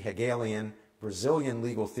anti-Hegelian Brazilian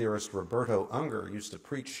legal theorist Roberto Unger used to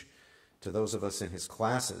preach to those of us in his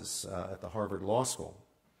classes at the Harvard Law School,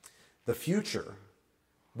 the future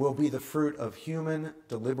will be the fruit of human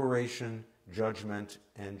deliberation, judgment,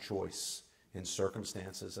 and choice in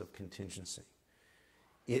circumstances of contingency.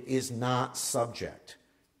 It is not subject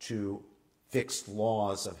to fixed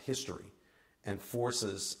laws of history and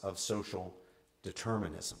forces of social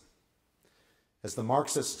determinism. As the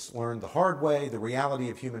Marxists learned the hard way, the reality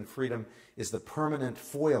of human freedom is the permanent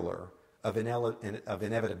foiler of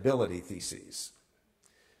inevitability theses.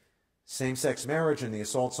 Same-sex marriage and the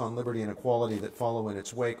assaults on liberty and equality that follow in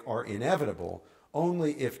its wake are inevitable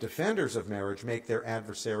only if defenders of marriage make their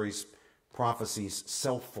adversaries' prophecies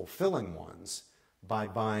self-fulfilling ones by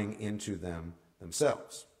buying into them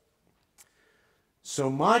themselves. So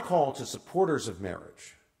my call to supporters of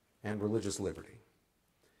marriage and religious liberty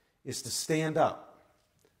is to stand up,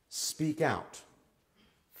 speak out,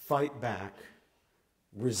 fight back,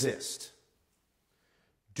 resist.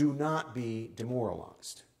 Do not be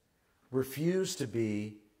demoralized. Refuse to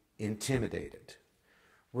be intimidated.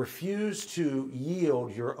 Refuse to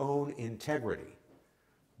yield your own integrity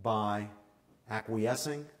by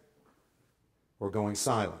acquiescing or going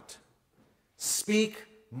silent. Speak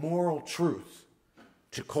moral truth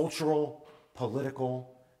to cultural,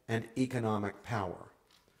 political, and economic power.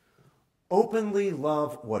 Openly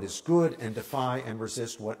love what is good and defy and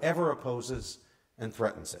resist whatever opposes and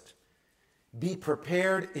threatens it. Be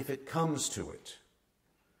prepared, if it comes to it,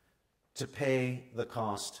 to pay the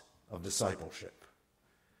cost of discipleship.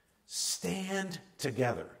 Stand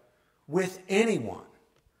together with anyone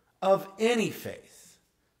of any faith,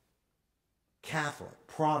 Catholic,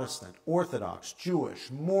 Protestant, Orthodox,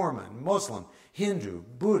 Jewish, Mormon, Muslim, Hindu,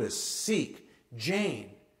 Buddhist, Sikh,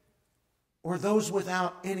 Jain, or those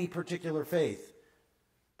without any particular faith,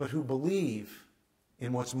 but who believe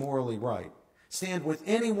in what's morally right. Stand with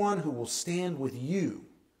anyone who will stand with you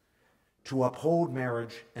to uphold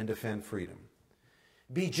marriage and defend freedom.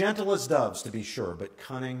 Be gentle as doves, to be sure, but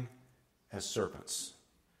cunning as serpents.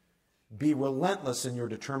 Be relentless in your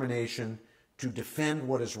determination to defend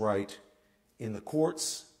what is right in the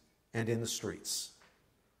courts and in the streets,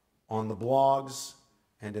 on the blogs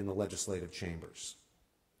and in the legislative chambers.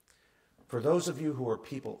 For those of you who are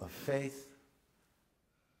people of faith,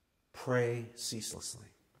 pray ceaselessly.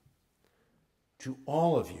 To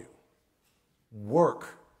all of you, work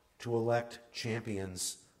to elect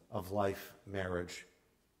champions of life, marriage,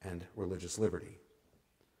 and religious liberty.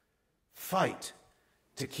 Fight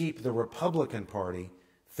to keep the Republican Party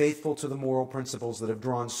faithful to the moral principles that have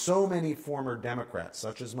drawn so many former Democrats,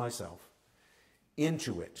 such as myself,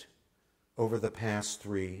 into it over the past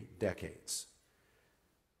 3 decades.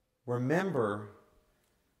 Remember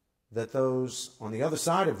that those on the other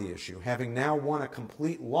side of the issue, having now won a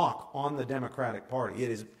complete lock on the Democratic Party,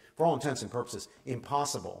 it is, for all intents and purposes,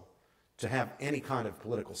 impossible to have any kind of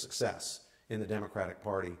political success in the Democratic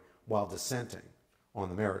Party while dissenting on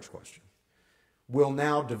the marriage question, will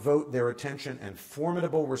now devote their attention and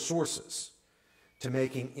formidable resources to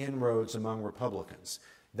making inroads among Republicans.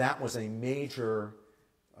 That was a major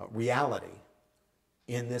reality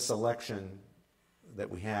in this election that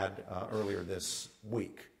we had earlier this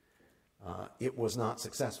week. It was not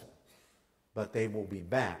successful, but they will be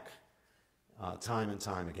back time and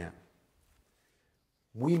time again.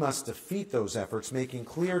 we must defeat those efforts, making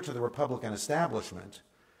clear to the Republican establishment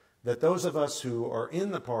that those of us who are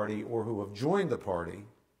in the party or who have joined the party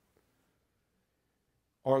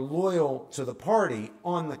are loyal to the party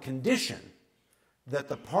on the condition that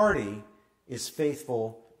the party is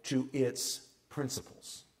faithful to its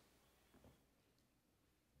principles.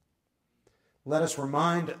 Let us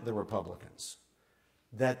remind the Republicans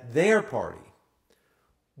that their party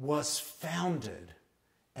was founded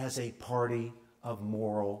as a party of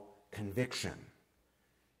moral conviction,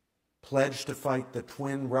 pledged to fight the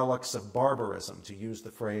twin relics of barbarism, to use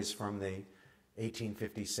the phrase from the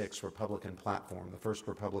 1856 Republican platform, the first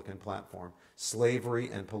Republican platform, slavery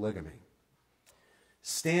and polygamy.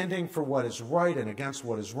 Standing for what is right and against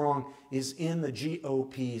what is wrong is in the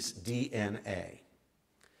GOP's DNA.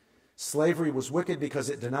 Slavery was wicked because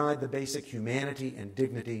it denied the basic humanity and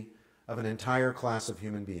dignity of an entire class of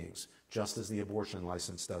human beings, just as the abortion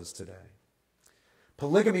license does today.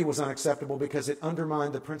 Polygamy was unacceptable because it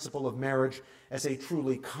undermined the principle of marriage as a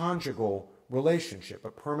truly conjugal relationship, a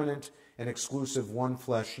permanent and exclusive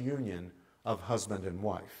one-flesh union of husband and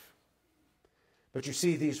wife. But you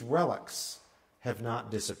see, these relics have not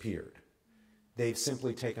disappeared. They've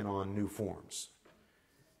simply taken on new forms.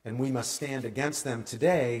 And we must stand against them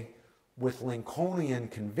today with Lincolnian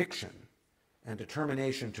conviction and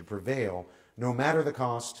determination to prevail, no matter the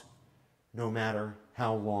cost, no matter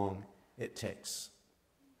how long it takes.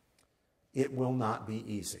 It will not be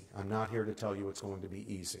easy. I'm not here to tell you it's going to be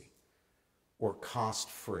easy or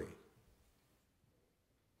cost-free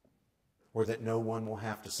or that no one will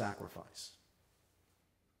have to sacrifice.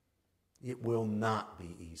 It will not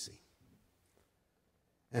be easy.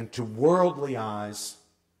 And to worldly eyes,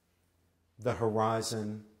 the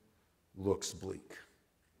horizon looks bleak.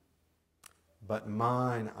 But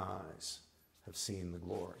mine eyes have seen the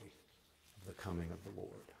glory of the coming of the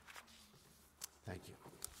Lord. Thank you.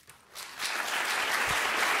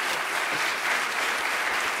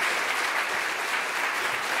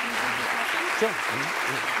 Sure.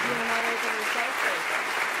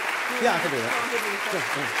 Yeah, I can do that.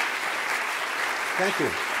 Sure. Thank you.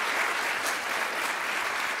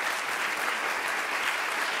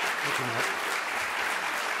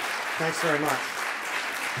 Thanks very much.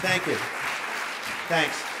 Thank you.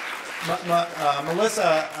 Thanks.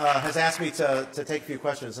 Melissa has asked me to take a few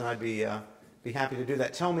questions, and I'd be happy to do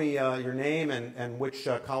that. Tell me your name and which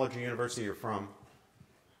college or university you're from.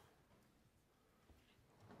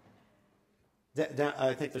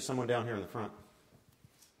 I think there's someone down here in the front.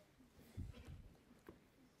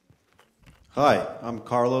 Hi, I'm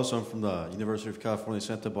Carlos. I'm from the University of California,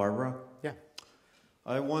 Santa Barbara. Yeah.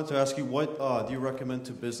 I wanted to ask you, what do you recommend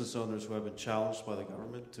to business owners who have been challenged by the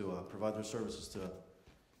government to provide their services to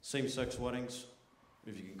same-sex weddings,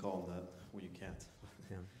 if you can call them that, well, you can't.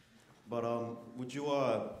 Yeah. But would you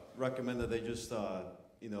recommend that they just,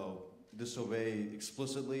 disobey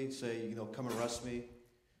explicitly, say, come arrest me,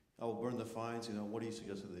 I will burn the fines? What do you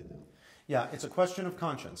suggest that they do? Yeah, it's a question of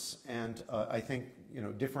conscience, and I think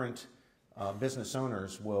different business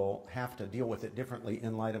owners will have to deal with it differently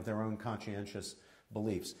in light of their own conscientious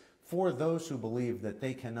beliefs. For those who believe that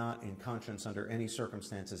they cannot, in conscience, under any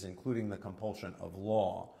circumstances, including the compulsion of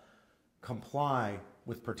law, comply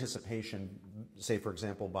with participation, say, for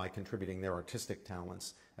example, by contributing their artistic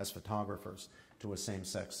talents as photographers to a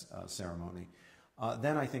same-sex ceremony,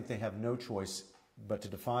 then I think they have no choice but to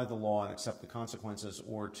defy the law and accept the consequences,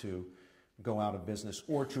 or to go out of business,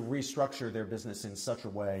 or to restructure their business in such a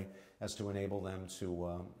way as to enable them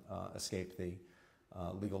to escape the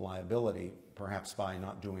legal liability, perhaps by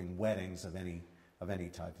not doing weddings of any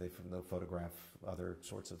type. They'll photograph other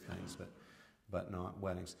sorts of things, but not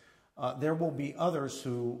weddings. There will be others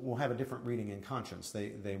who will have a different reading in conscience.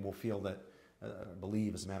 They will feel that,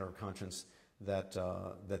 believe as a matter of conscience,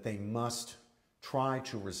 that they must try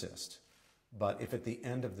to resist. But if at the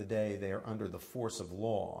end of the day they are under the force of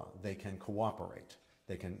law, they can cooperate.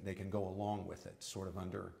 They can go along with it, sort of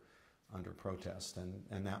under protest,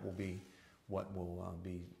 and that will be what will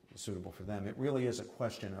be suitable for them. It really is a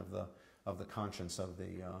question of the conscience of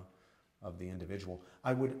the individual.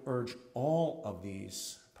 I would urge all of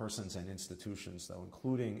these persons and institutions, though,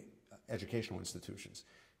 including educational institutions,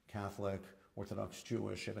 Catholic, Orthodox,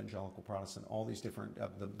 Jewish, Evangelical, Protestant, all these different,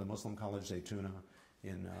 the Muslim College Zaytuna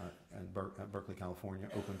in Berkeley, California,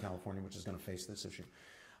 Oakland, California, which is going to face this issue.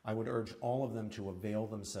 I would urge all of them to avail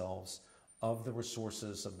themselves of the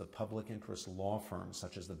resources of the public interest law firms,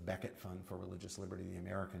 such as the Beckett Fund for Religious Liberty, the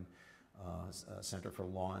American Center for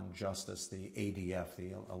Law and Justice, the ADF,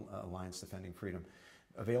 the Alliance Defending Freedom.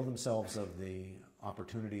 Avail themselves of the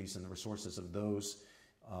opportunities and the resources of those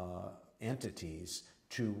entities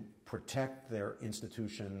to protect their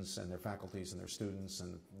institutions and their faculties and their students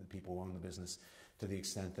and the people who own the business to the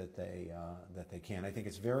extent that they can. I think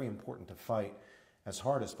it's very important to fight as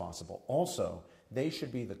hard as possible. Also, they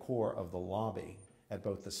should be the core of the lobby at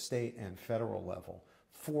both the state and federal level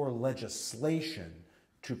for legislation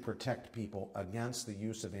to protect people against the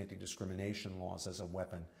use of anti-discrimination laws as a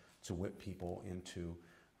weapon to whip people into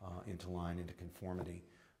line, into conformity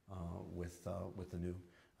with the new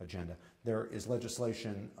agenda. There is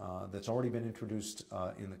legislation that's already been introduced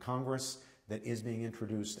in the Congress that is being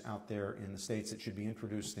introduced out there in the states. It should be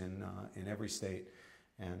introduced in every state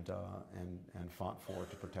and fought for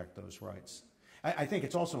to protect those rights. I think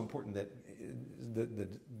it's also important that the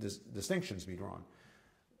distinctions be drawn.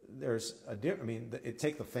 There's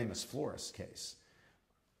take the famous florist case.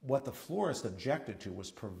 What the florist objected to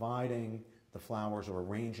was providing the flowers or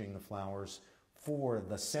arranging the flowers for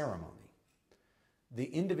the ceremony. The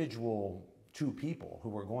individual two people who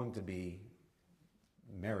were going to be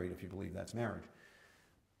married, if you believe that's marriage,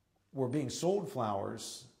 were being sold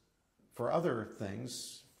flowers for other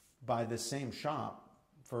things by this same shop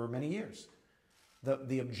for many years.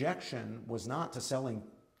 The objection was not to selling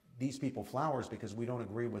these people flowers because we don't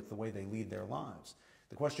agree with the way they lead their lives.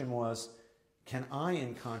 The question was, can I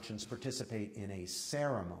in conscience participate in a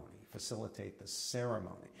ceremony, facilitate the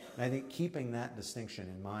ceremony? And I think keeping that distinction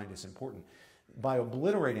in mind is important. By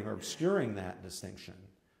obliterating or obscuring that distinction,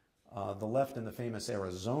 the left in the famous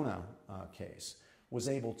Arizona case was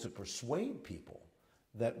able to persuade people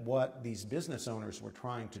that what these business owners were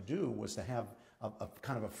trying to do was to have a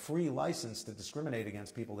kind of a free license to discriminate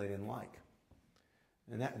against people they didn't like.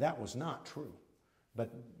 And that was not true.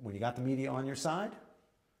 But when you got the media on your side,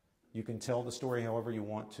 you can tell the story however you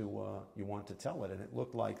want to tell it. And it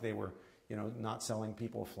looked like they were, not selling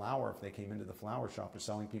people a flower if they came into the flower shop, or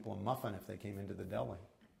selling people a muffin if they came into the deli.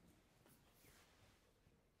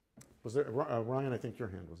 Was there Ryan? I think your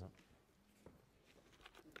hand was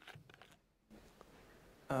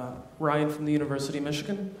up. Ryan from the University of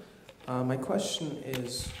Michigan. My question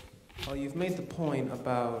is, well, you've made the point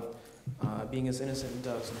about being as innocent and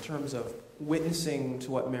does in terms of witnessing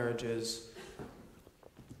to what marriage is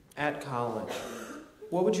at college.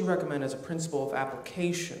 What would you recommend as a principle of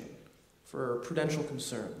application for prudential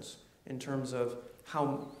concerns in terms of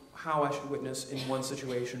how I should witness in one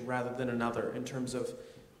situation rather than another, in terms of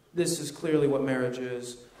this is clearly what marriage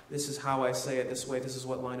is, this is how I say it this way, this is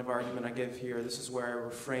what line of argument I give here, this is where I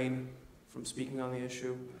refrain from speaking on the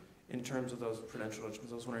issue, in terms of those prudential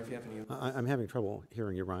judgments? I was wondering if you have any. I'm having trouble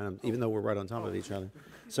hearing you, Ryan, even though we're right on top of each other.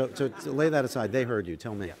 So to lay that aside, they heard you.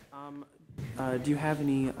 Tell me. Yeah. Do you have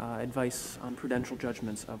any advice on prudential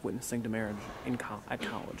judgments of witnessing to marriage at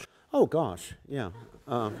college? Oh, gosh, yeah.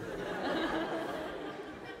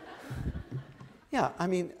 Yeah, I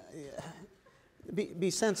mean, be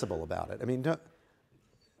sensible about it. I mean,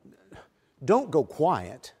 don't go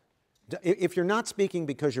quiet. If you're not speaking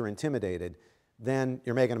because you're intimidated, then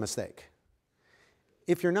you're making a mistake.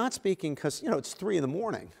 If you're not speaking because, it's 3 in the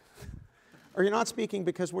morning, or you're not speaking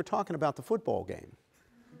because we're talking about the football game,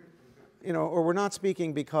 or we're not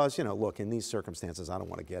speaking because, look, in these circumstances, I don't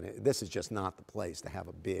want to get it. This is just not the place to have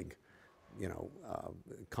a big,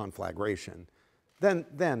 conflagration.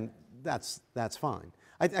 Then that's fine.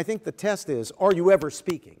 I think the test is, are you ever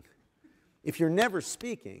speaking? If you're never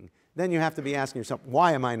speaking, then you have to be asking yourself,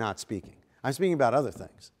 why am I not speaking? I'm speaking about other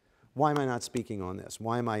things. Why am I not speaking on this?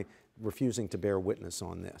 Why am I refusing to bear witness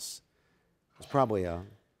on this? It's probably a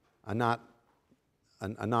not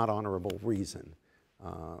honorable reason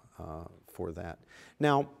for that.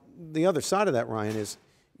 Now, the other side of that, Ryan, is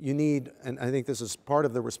you need, and I think this is part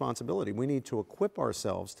of the responsibility, we need to equip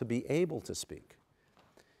ourselves to be able to speak.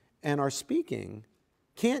 And our speaking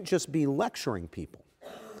can't just be lecturing people.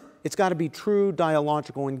 It's got to be true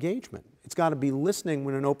dialogical engagement. It's got to be listening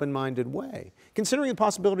in an open-minded way, considering the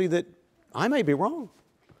possibility that I may be wrong,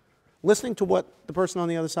 listening to what the person on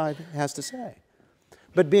the other side has to say,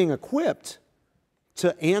 but being equipped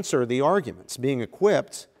to answer the arguments, being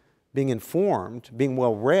equipped, being informed, being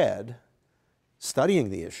well-read,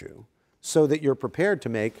 studying the issue, so that you're prepared to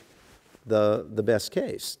make the best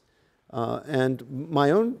case. And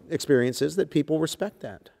my own experience is that people respect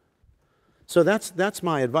that. So that's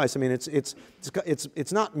my advice. I mean, it's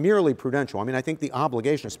not merely prudential. I mean, I think the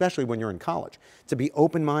obligation, especially when you're in college, to be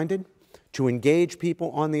open-minded, to engage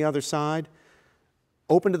people on the other side,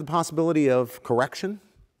 open to the possibility of correction,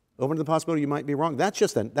 open to the possibility you might be wrong. That's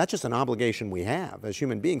just an obligation we have as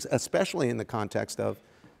human beings, especially in the context of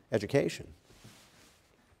education.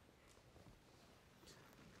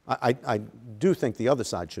 I do think the other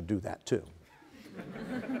side should do that too.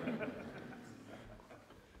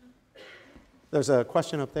 There's a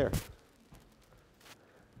question up there.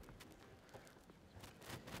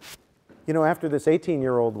 You know, after this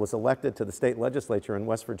 18-year-old was elected to the state legislature in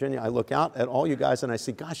West Virginia, I look out at all you guys and I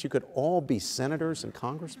see, gosh, you could all be senators and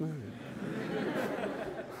congressmen.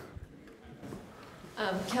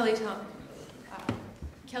 Kelly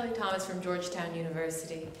Thomas from Georgetown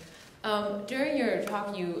University. During your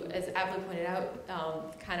talk, you, as aptly pointed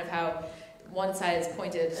out, kind of how one side has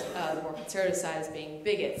pointed the more conservative side as being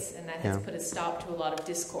bigots, and that has put a stop to a lot of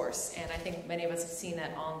discourse. And I think many of us have seen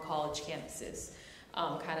that on college campuses,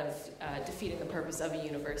 kind of defeating the purpose of a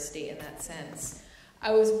university in that sense.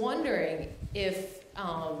 I was wondering if,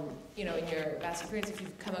 you know, in your vast experience, if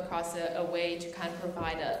you've come across a way to kind of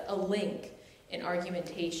provide a link in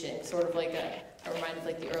argumentation, sort of like a reminder of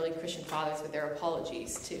like the early Christian fathers with their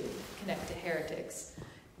apologies to connect to heretics,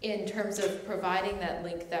 in terms of providing that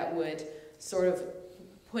link that would sort of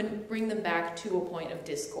bring them back to a point of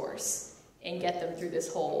discourse and get them through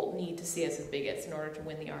this whole need to see us as bigots in order to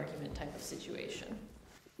win the argument type of situation.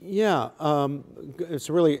 Yeah, it's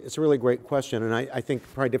a really great question, and I think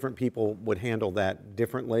probably different people would handle that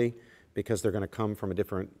differently because they're going to come from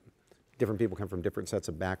different people come from different sets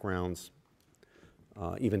of backgrounds,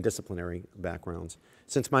 even disciplinary backgrounds.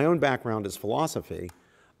 Since my own background is philosophy,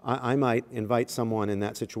 I might invite someone in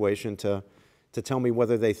that situation to tell me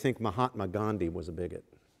whether they think Mahatma Gandhi was a bigot.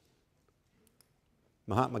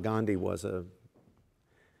 Mahatma Gandhi was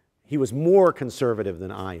more conservative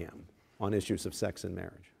than I am on issues of sex and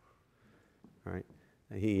marriage. All right?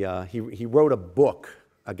 He wrote a book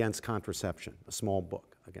against contraception, a small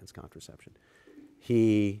book against contraception.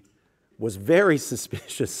 He was very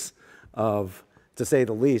suspicious of, to say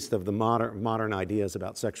the least, of the modern ideas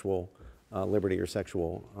about sexual liberty or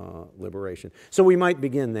sexual liberation. So we might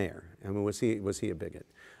begin there. I mean, was he a bigot?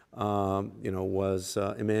 You know, was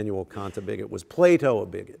Immanuel Kant a bigot? Was Plato a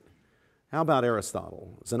bigot? How about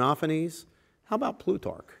Aristotle? Xenophanes? How about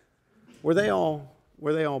Plutarch? Were they all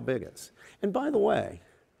bigots? And by the way,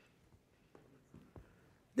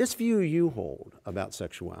 this view you hold about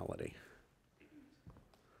sexuality,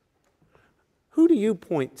 who do you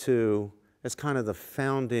point to as kind of the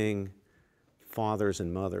founding fathers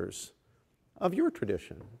and mothers of your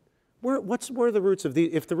tradition? Where are the roots of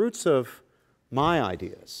the, if the roots of my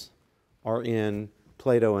ideas are in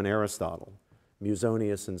Plato and Aristotle,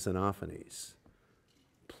 Musonius and Xenophanes,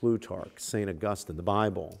 Plutarch, St. Augustine, the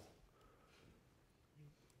Bible,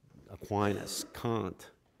 Aquinas,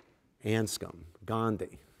 Kant, Anscombe,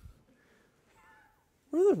 Gandhi,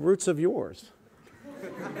 where are the roots of yours?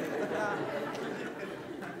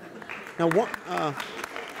 Now, what,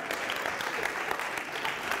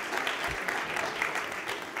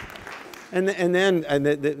 and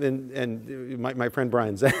my friend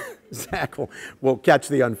Brian Zach will catch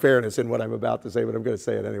the unfairness in what I'm about to say, but I'm going to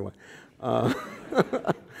say it anyway.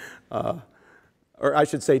 Or I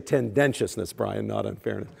should say tendentiousness, Brian, not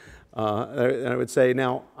unfairness. And I would say,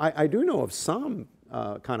 now, I do know of some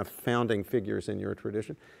kind of founding figures in your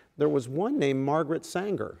tradition. There was one named Margaret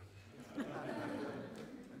Sanger.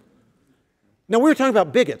 Now, we were talking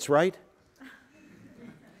about bigots, right?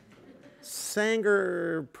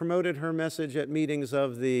 Sanger promoted her message at meetings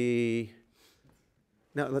of the,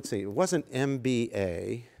 no, let's see, it wasn't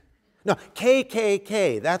MBA. No,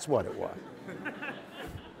 KKK, that's what it was.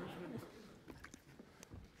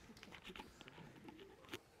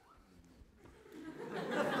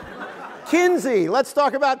 Kinsey, let's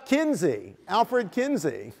talk about Kinsey, Alfred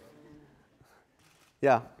Kinsey.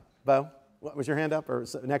 Yeah, Bo, what was your hand up or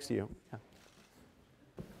next to you? Yeah.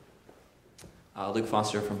 Luke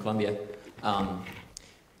Foster from Columbia.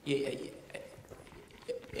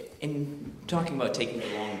 In talking about taking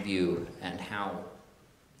the long view and how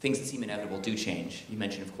things that seem inevitable do change, you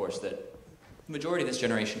mentioned, of course, that the majority of this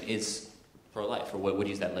generation is pro-life, or would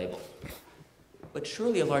use that label. But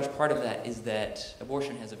surely a large part of that is that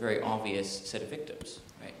abortion has a very obvious set of victims,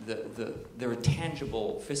 right? There are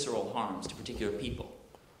tangible, visceral harms to particular people.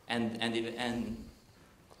 And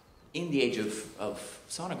in the age of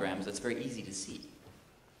sonograms, that's very easy to see.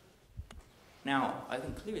 Now, I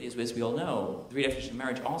think clearly, as we all know, the redefinition of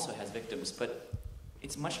marriage also has victims, but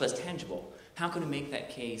it's much less tangible. How can we make that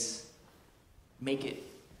case, make it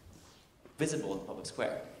visible in the public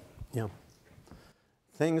square? Yeah.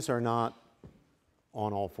 Things are not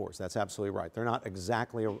on all fours. That's absolutely right. They're not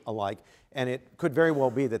exactly alike, and it could very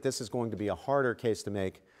well be that this is going to be a harder case to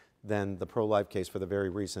make than the pro-life case for the very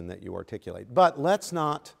reason that you articulate. But let's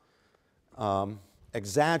not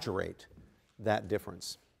exaggerate that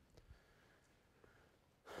difference.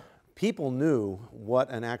 People knew what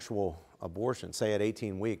an actual abortion, say at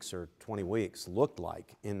 18 weeks or 20 weeks, looked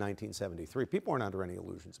like in 1973. People weren't under any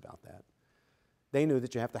illusions about that. They knew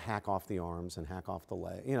that you have to hack off the arms and hack off the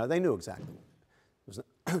leg. You know, they knew exactly.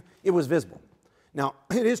 It was visible. Now,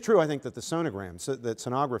 it is true, I think, that the sonogram, that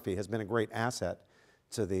sonography has been a great asset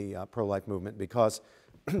to the pro-life movement because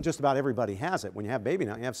just about everybody has it. When you have a baby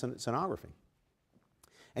now, you have sonography.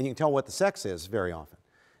 And you can tell what the sex is very often.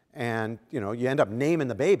 And, you know, you end up naming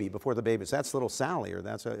the baby before the baby. So that's little Sally, or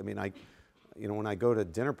that's, I mean, you know, when I go to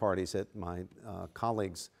dinner parties at my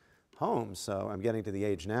colleagues' homes, so I'm getting to the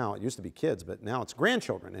age now, it used to be kids, but now it's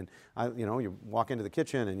grandchildren. And, you know, you walk into the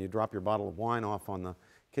kitchen and you drop your bottle of wine off on the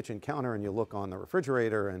kitchen counter and you look on the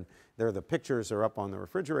refrigerator and there the pictures are up on the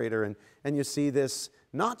refrigerator and you see this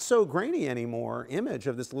not so grainy anymore image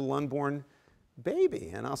of this little unborn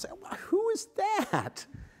baby. And I'll say, well, who is that?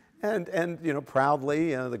 And you know,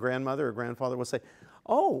 proudly, the grandmother or grandfather will say,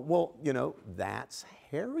 oh, well, you know, that's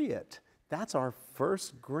Harriet. That's our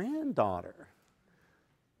first granddaughter.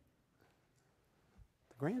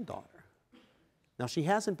 The granddaughter. Now, she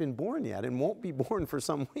hasn't been born yet and won't be born for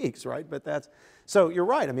some weeks, right? But that's, so you're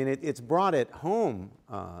right. I mean, it's brought it home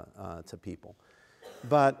to people.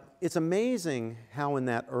 But it's amazing how in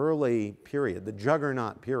that early period, the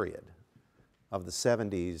juggernaut period of the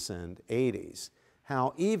 70s and 80s,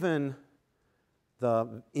 how even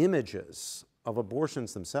the images of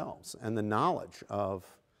abortions themselves and the knowledge of,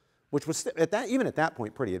 which was even at that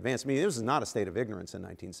point pretty advanced. I mean, this was not a state of ignorance in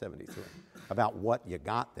 1973 about what you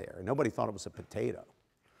got there. Nobody thought it was a potato.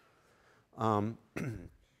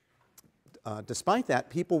 Despite that,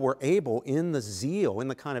 people were able, in the zeal, in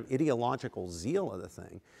the kind of ideological zeal of the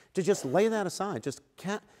thing, to just lay that aside. Just,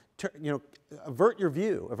 you know, avert your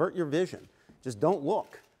view, avert your vision. Just don't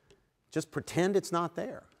look. Just pretend it's not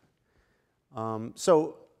there.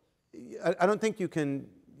 So I don't think you can,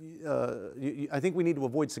 I think we need to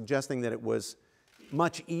avoid suggesting that it was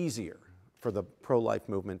much easier for the pro-life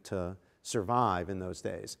movement to survive in those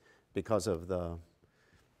days because of the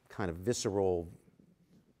kind of visceral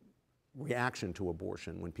reaction to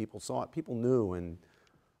abortion when people saw it. People knew, and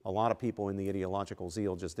a lot of people in the ideological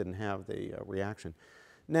zeal just didn't have the reaction.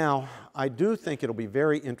 Now, I do think it'll be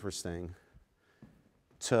very interesting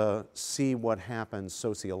to see what happens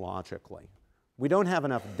sociologically. We don't have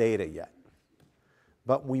enough data yet,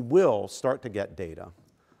 but we will start to get data,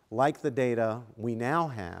 like the data we now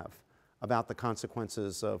have about the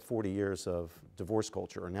consequences of 40 years of divorce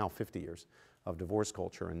culture, or now 50 years of divorce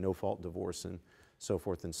culture and no-fault divorce and so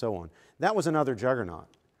forth and so on. That was another juggernaut.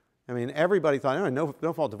 I mean, everybody thought, oh,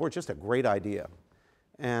 no-fault divorce, just a great idea.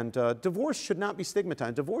 And divorce should not be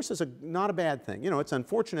stigmatized. Divorce is not a bad thing. You know, it's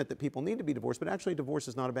unfortunate that people need to be divorced, but actually divorce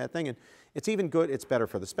is not a bad thing. And it's even good, it's better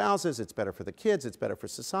for the spouses, it's better for the kids, it's better for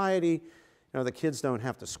society. You know, the kids don't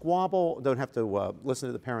have to squabble, don't have to listen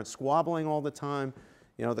to the parents squabbling all the time.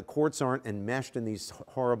 You know, the courts aren't enmeshed in these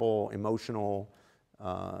horrible, emotional,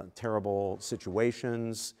 terrible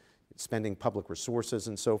situations, spending public resources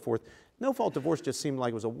and so forth. No-fault divorce just seemed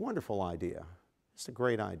like it was a wonderful idea. It's a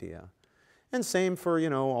great idea. And same for, you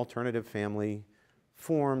know, alternative family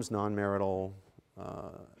forms, non-marital,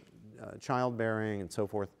 childbearing, and so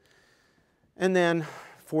forth. And then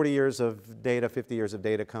 40 years of data, 50 years of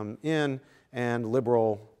data come in, and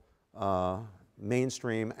liberal,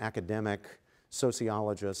 mainstream academic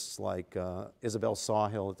sociologists like Isabel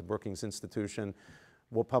Sawhill at the Brookings Institution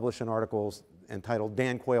will publish an article entitled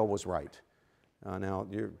 "Dan Quayle Was Right." Now,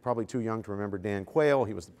 you're probably too young to remember Dan Quayle.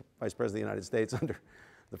 He was the Vice President of the United States under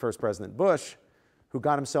the first President Bush, who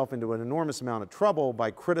got himself into an enormous amount of trouble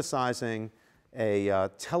by criticizing a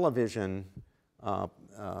television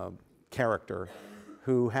character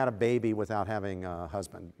who had a baby without having a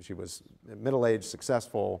husband. She was a middle-aged,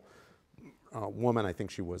 successful woman. I think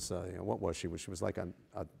she was, you know, what was she? She was like a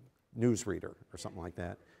newsreader or something like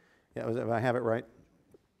that. Yeah, if I have it right.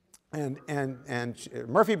 And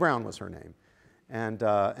Murphy Brown was her name.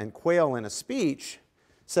 And Quayle, in a speech,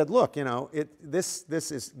 said, look, you know, this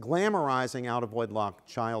is glamorizing out-of-wedlock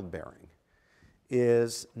childbearing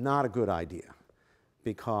is not a good idea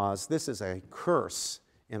because this is a curse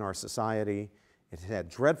in our society. It had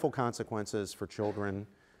dreadful consequences for children,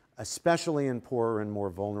 especially in poorer and more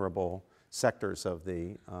vulnerable sectors of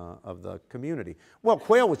the community. Well,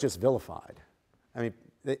 Quayle was just vilified. I mean,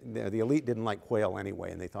 the elite didn't like Quayle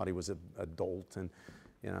anyway, and they thought he was a dolt, and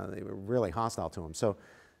you know, they were really hostile to him. So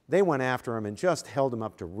they went after him and just held him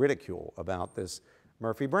up to ridicule about this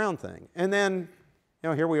Murphy Brown thing. And then, you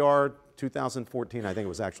know, here we are, 2014, I think it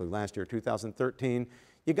was actually last year, 2013.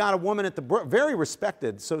 You got a woman at the, very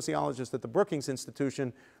respected sociologist at the Brookings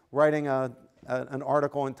Institution writing an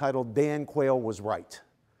article entitled "Dan Quayle Was Right"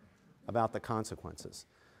 about the consequences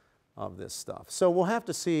of this stuff. So we'll have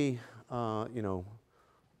to see, you know,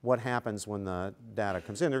 what happens when the data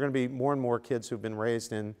comes in. There are going to be more and more kids who've been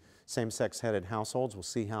raised in same-sex headed households. We'll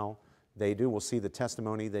see how they do. We'll see the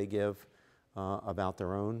testimony they give about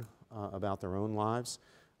their own lives.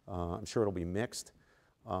 I'm sure it'll be mixed.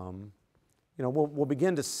 You know, we'll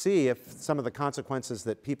begin to see if some of the consequences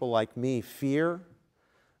that people like me fear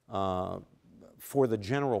for the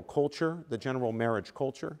general culture, the general marriage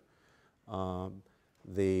culture,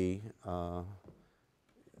 the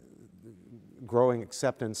growing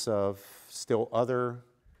acceptance of still other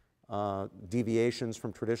deviations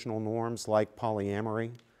from traditional norms like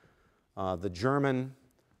polyamory. The German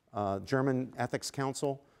Ethics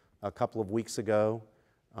Council a couple of weeks ago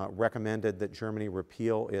recommended that Germany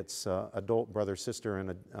repeal its adult brother-sister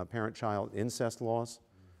and a parent-child incest laws.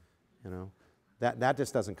 You know, that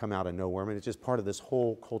just doesn't come out of nowhere. I mean, it's just part of this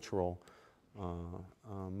whole cultural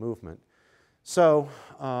movement. So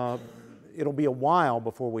it'll be a while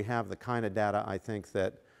before we have the kind of data, I think,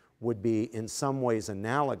 that would be in some ways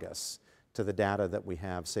analogous to the data that we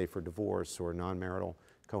have, say, for divorce or non-marital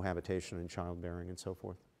cohabitation and childbearing and so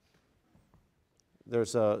forth.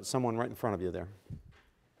 There's someone right in front of you there.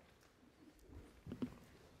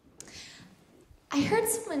 I heard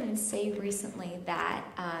someone say recently that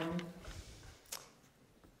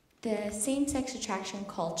the same-sex attraction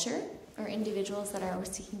culture, or individuals that are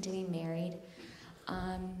seeking to be married,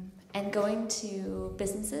 and going to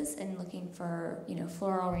businesses and looking for, you know,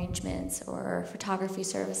 floral arrangements or photography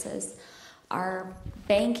services, are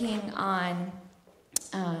banking on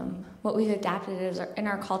what we've adapted in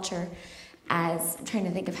our culture as, I'm trying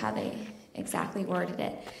to think of how they exactly worded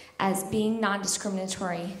it, as being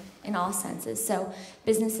non-discriminatory in all senses. So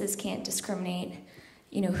businesses can't discriminate,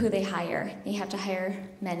 you know, who they hire. They have to hire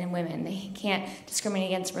men and women. They can't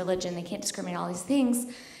discriminate against religion. They can't discriminate all these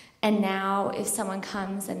things. And now if someone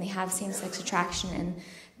comes and they have same-sex attraction and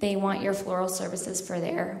they want your floral services for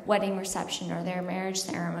their wedding reception or their marriage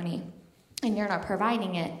ceremony, and you're not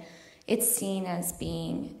providing it, it's seen as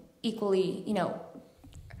being equally, you know,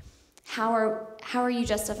 how are you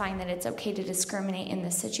justifying that it's okay to discriminate in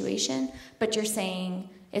this situation, but you're saying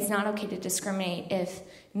it's not okay to discriminate if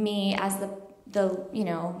me as the you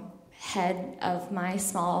know, head of my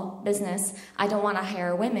small business, I don't want to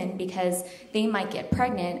hire women because they might get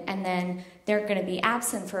pregnant and then they're going to be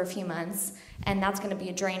absent for a few months and that's going to be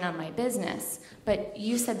a drain on my business. But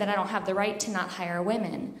you said that I don't have the right to not hire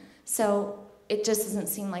women. So it just doesn't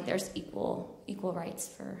seem like there's equal rights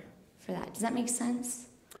for that. Does that make sense?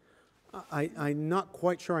 I'm not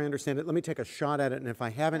quite sure I understand it. Let me take a shot at it, and if I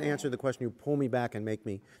haven't answered the question, you pull me back and make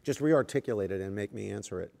me, just re-articulate it and make me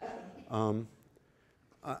answer it.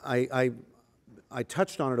 I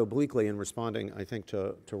touched on it obliquely in responding, I think,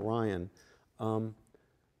 to Ryan.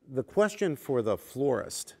 The question for the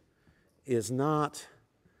florist is not,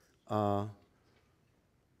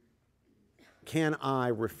 can I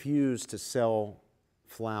refuse to sell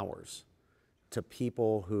flowers to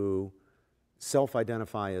people who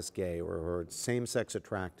self-identify as gay or same-sex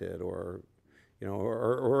attracted or, you know,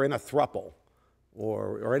 or in a throuple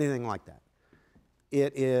or anything like that.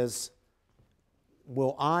 It is,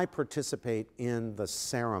 will I participate in the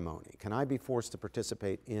ceremony? Can I be forced to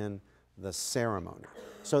participate in the ceremony?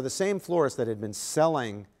 So the same florist that had been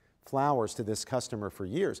selling flowers to this customer for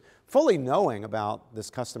years, fully knowing about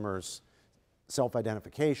this customer's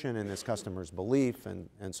self-identification and this customer's belief and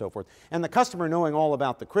so forth, and the customer knowing all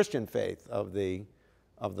about the Christian faith of the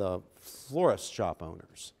florist shop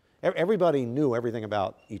owners. Everybody knew everything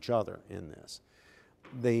about each other in this.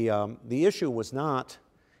 The issue was not,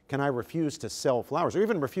 can I refuse to sell flowers, or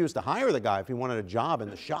even refuse to hire the guy if he wanted a job in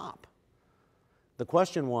the shop? The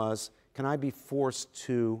question was, can I be forced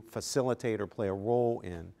to facilitate or play a role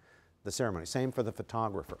in the ceremony? Same for the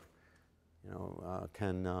photographer. You know,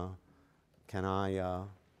 can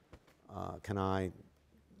I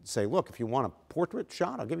say, look, if you want a portrait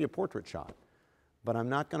shot, I'll give you a portrait shot, but I'm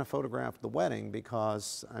not going to photograph the wedding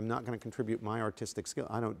because I'm not going to contribute my artistic skill.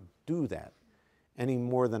 I don't do that any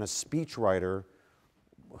more than a speechwriter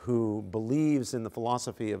who believes in the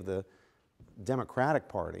philosophy of the Democratic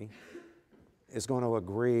Party is going to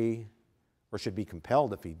agree, or should be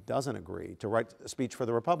compelled if he doesn't agree, to write a speech for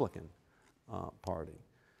the Republican Party.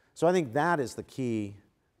 So I think that is the key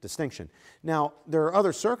distinction. Now, there are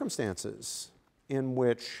other circumstances in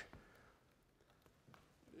which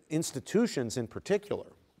institutions in particular,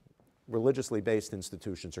 religiously based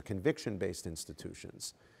institutions or conviction-based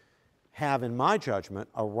institutions, have, in my judgment,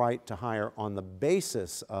 a right to hire on the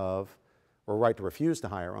basis of, or a right to refuse to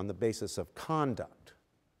hire on the basis of conduct.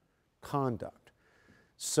 Conduct.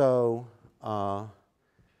 So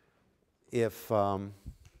if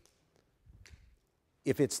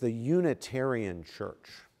it's the Unitarian Church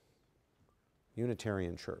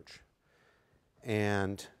Unitarian Church,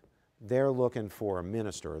 and they're looking for a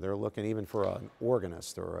minister, they're looking even for an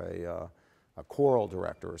organist or a choral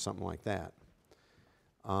director or something like that,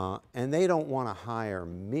 and they don't want to hire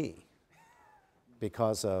me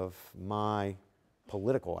because of my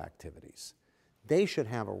political activities. They should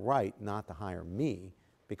have a right not to hire me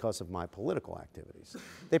because of my political activities.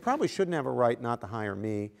 They probably shouldn't have a right not to hire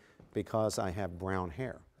me because I have brown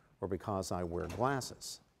hair or because I wear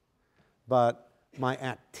glasses. But my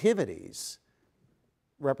activities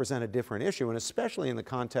represent a different issue, and especially in the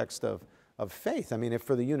context of faith. I mean, if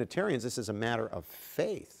for the Unitarians this is a matter of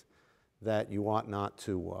faith, that you ought not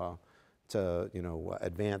to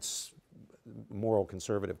advance moral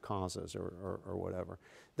conservative causes or whatever,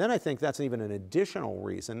 then I think that's even an additional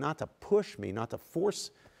reason not to push me, not to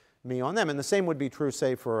force me on them. And the same would be true,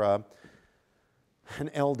 say, for an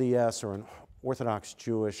LDS or an Orthodox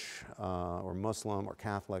Jewish or Muslim or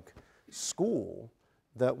Catholic school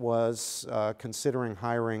that was considering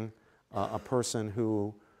hiring a person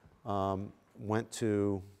who went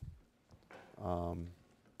to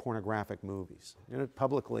pornographic movies.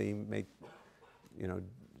 Publicly made,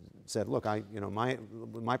 said, look,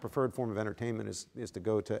 my preferred form of entertainment is to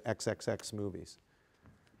go to XXX movies.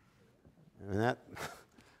 And that,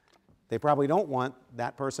 they probably don't want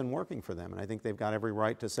that person working for them. And I think they've got every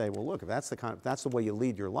right to say, well, look, if that's the way you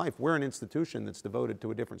lead your life, we're an institution that's devoted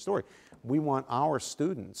to a different story. We want our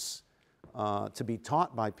students to be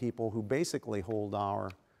taught by people who basically hold our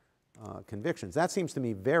convictions. That seems to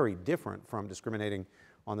me very different from discriminating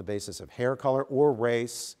on the basis of hair color or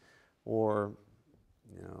race or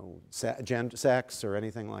sex or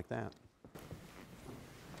anything like that.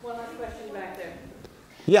 One last question back there.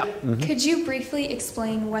 Yeah. Mm-hmm. Could you briefly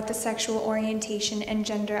explain what the sexual orientation and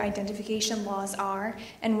gender identification laws are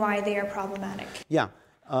and why they are problematic? Yeah.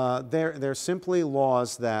 They're simply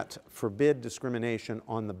laws that forbid discrimination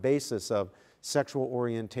on the basis of sexual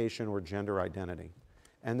orientation or gender identity.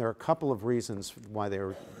 And there are a couple of reasons why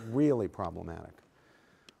they're really problematic.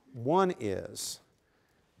 One is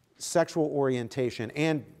sexual orientation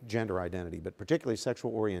and gender identity, but particularly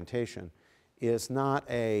sexual orientation, is not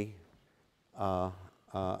a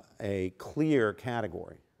clear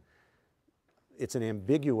category. It's an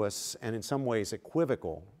ambiguous and in some ways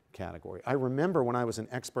equivocal category. I remember when I was an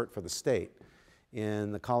expert for the state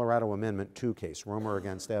in the Colorado Amendment 2 case, Romer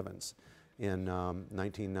against Evans, in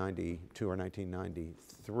 1992 or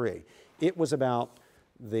 1993. It was about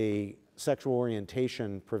the sexual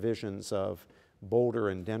orientation provisions of Boulder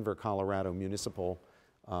and Denver, Colorado municipal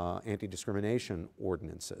anti-discrimination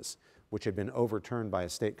ordinances, which had been overturned by a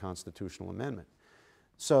state constitutional amendment.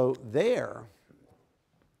 So there,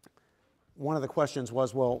 one of the questions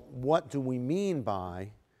was, well, what do we mean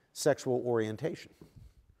by sexual orientation?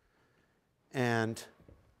 And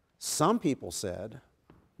some people said,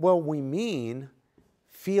 well, we mean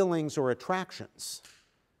feelings or attractions,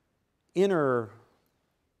 inner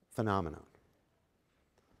phenomena,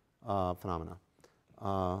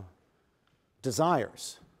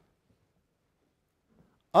 desires.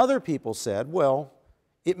 Other people said, well,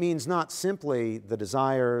 it means not simply the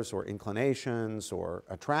desires or inclinations or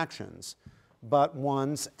attractions, but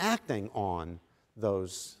one's acting on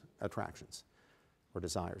those attractions or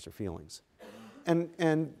desires or feelings.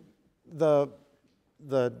 And the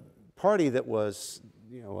party that was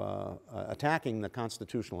attacking the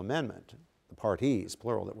constitutional amendment, the parties,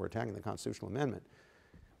 plural, that were attacking the constitutional amendment,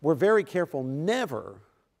 were very careful never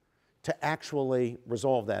to actually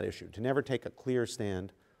resolve that issue, to never take a clear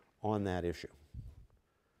stand on that issue.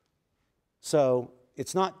 So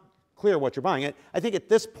it's not clear what you're buying. I think at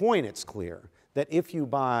this point it's clear that if you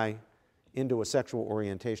buy into a sexual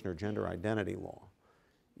orientation or gender identity law,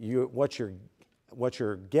 what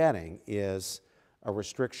you're getting is a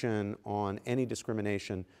restriction on any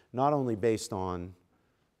discrimination, not only based on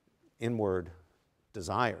inward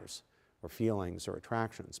desires or feelings or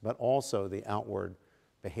attractions, but also the outward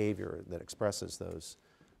behavior that expresses those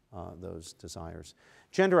desires.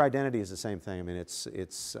 Gender identity is the same thing. I mean, it's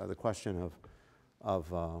the question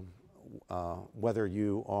of whether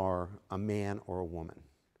you are a man or a woman.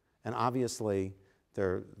 And obviously,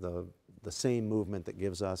 they're the same movement that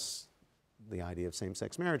gives us the idea of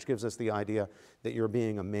same-sex marriage gives us the idea that your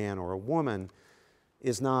being a man or a woman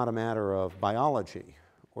is not a matter of biology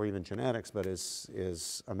or even genetics, but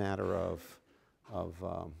is a matter of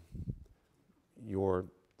your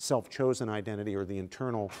self-chosen identity or the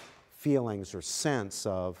internal feelings or sense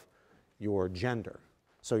of your gender.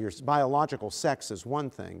 So your biological sex is one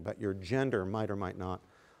thing, but your gender might or might not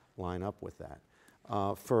line up with that.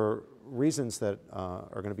 For reasons that are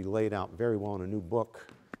going to be laid out very well in a new book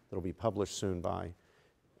that will be published soon by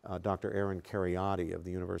Dr. Aaron Cariotti of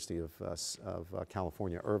the University of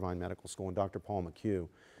California, Irvine Medical School, and Dr. Paul McHugh,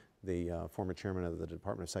 the former chairman of the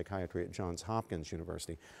Department of Psychiatry at Johns Hopkins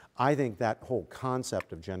University. I think that whole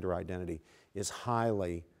concept of gender identity is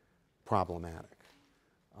highly problematic.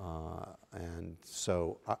 And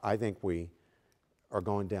so I think we are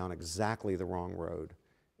going down exactly the wrong road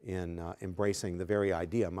in embracing the very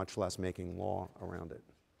idea, much less making law around it.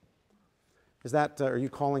 Is that, are you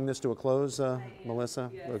calling this to a close,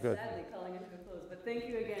 Melissa? Yes, oh, good. Sadly calling it to a close, but thank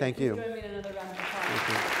you again. Thank Please you. join me in another round of applause. Thank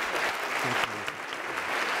you. Thank you.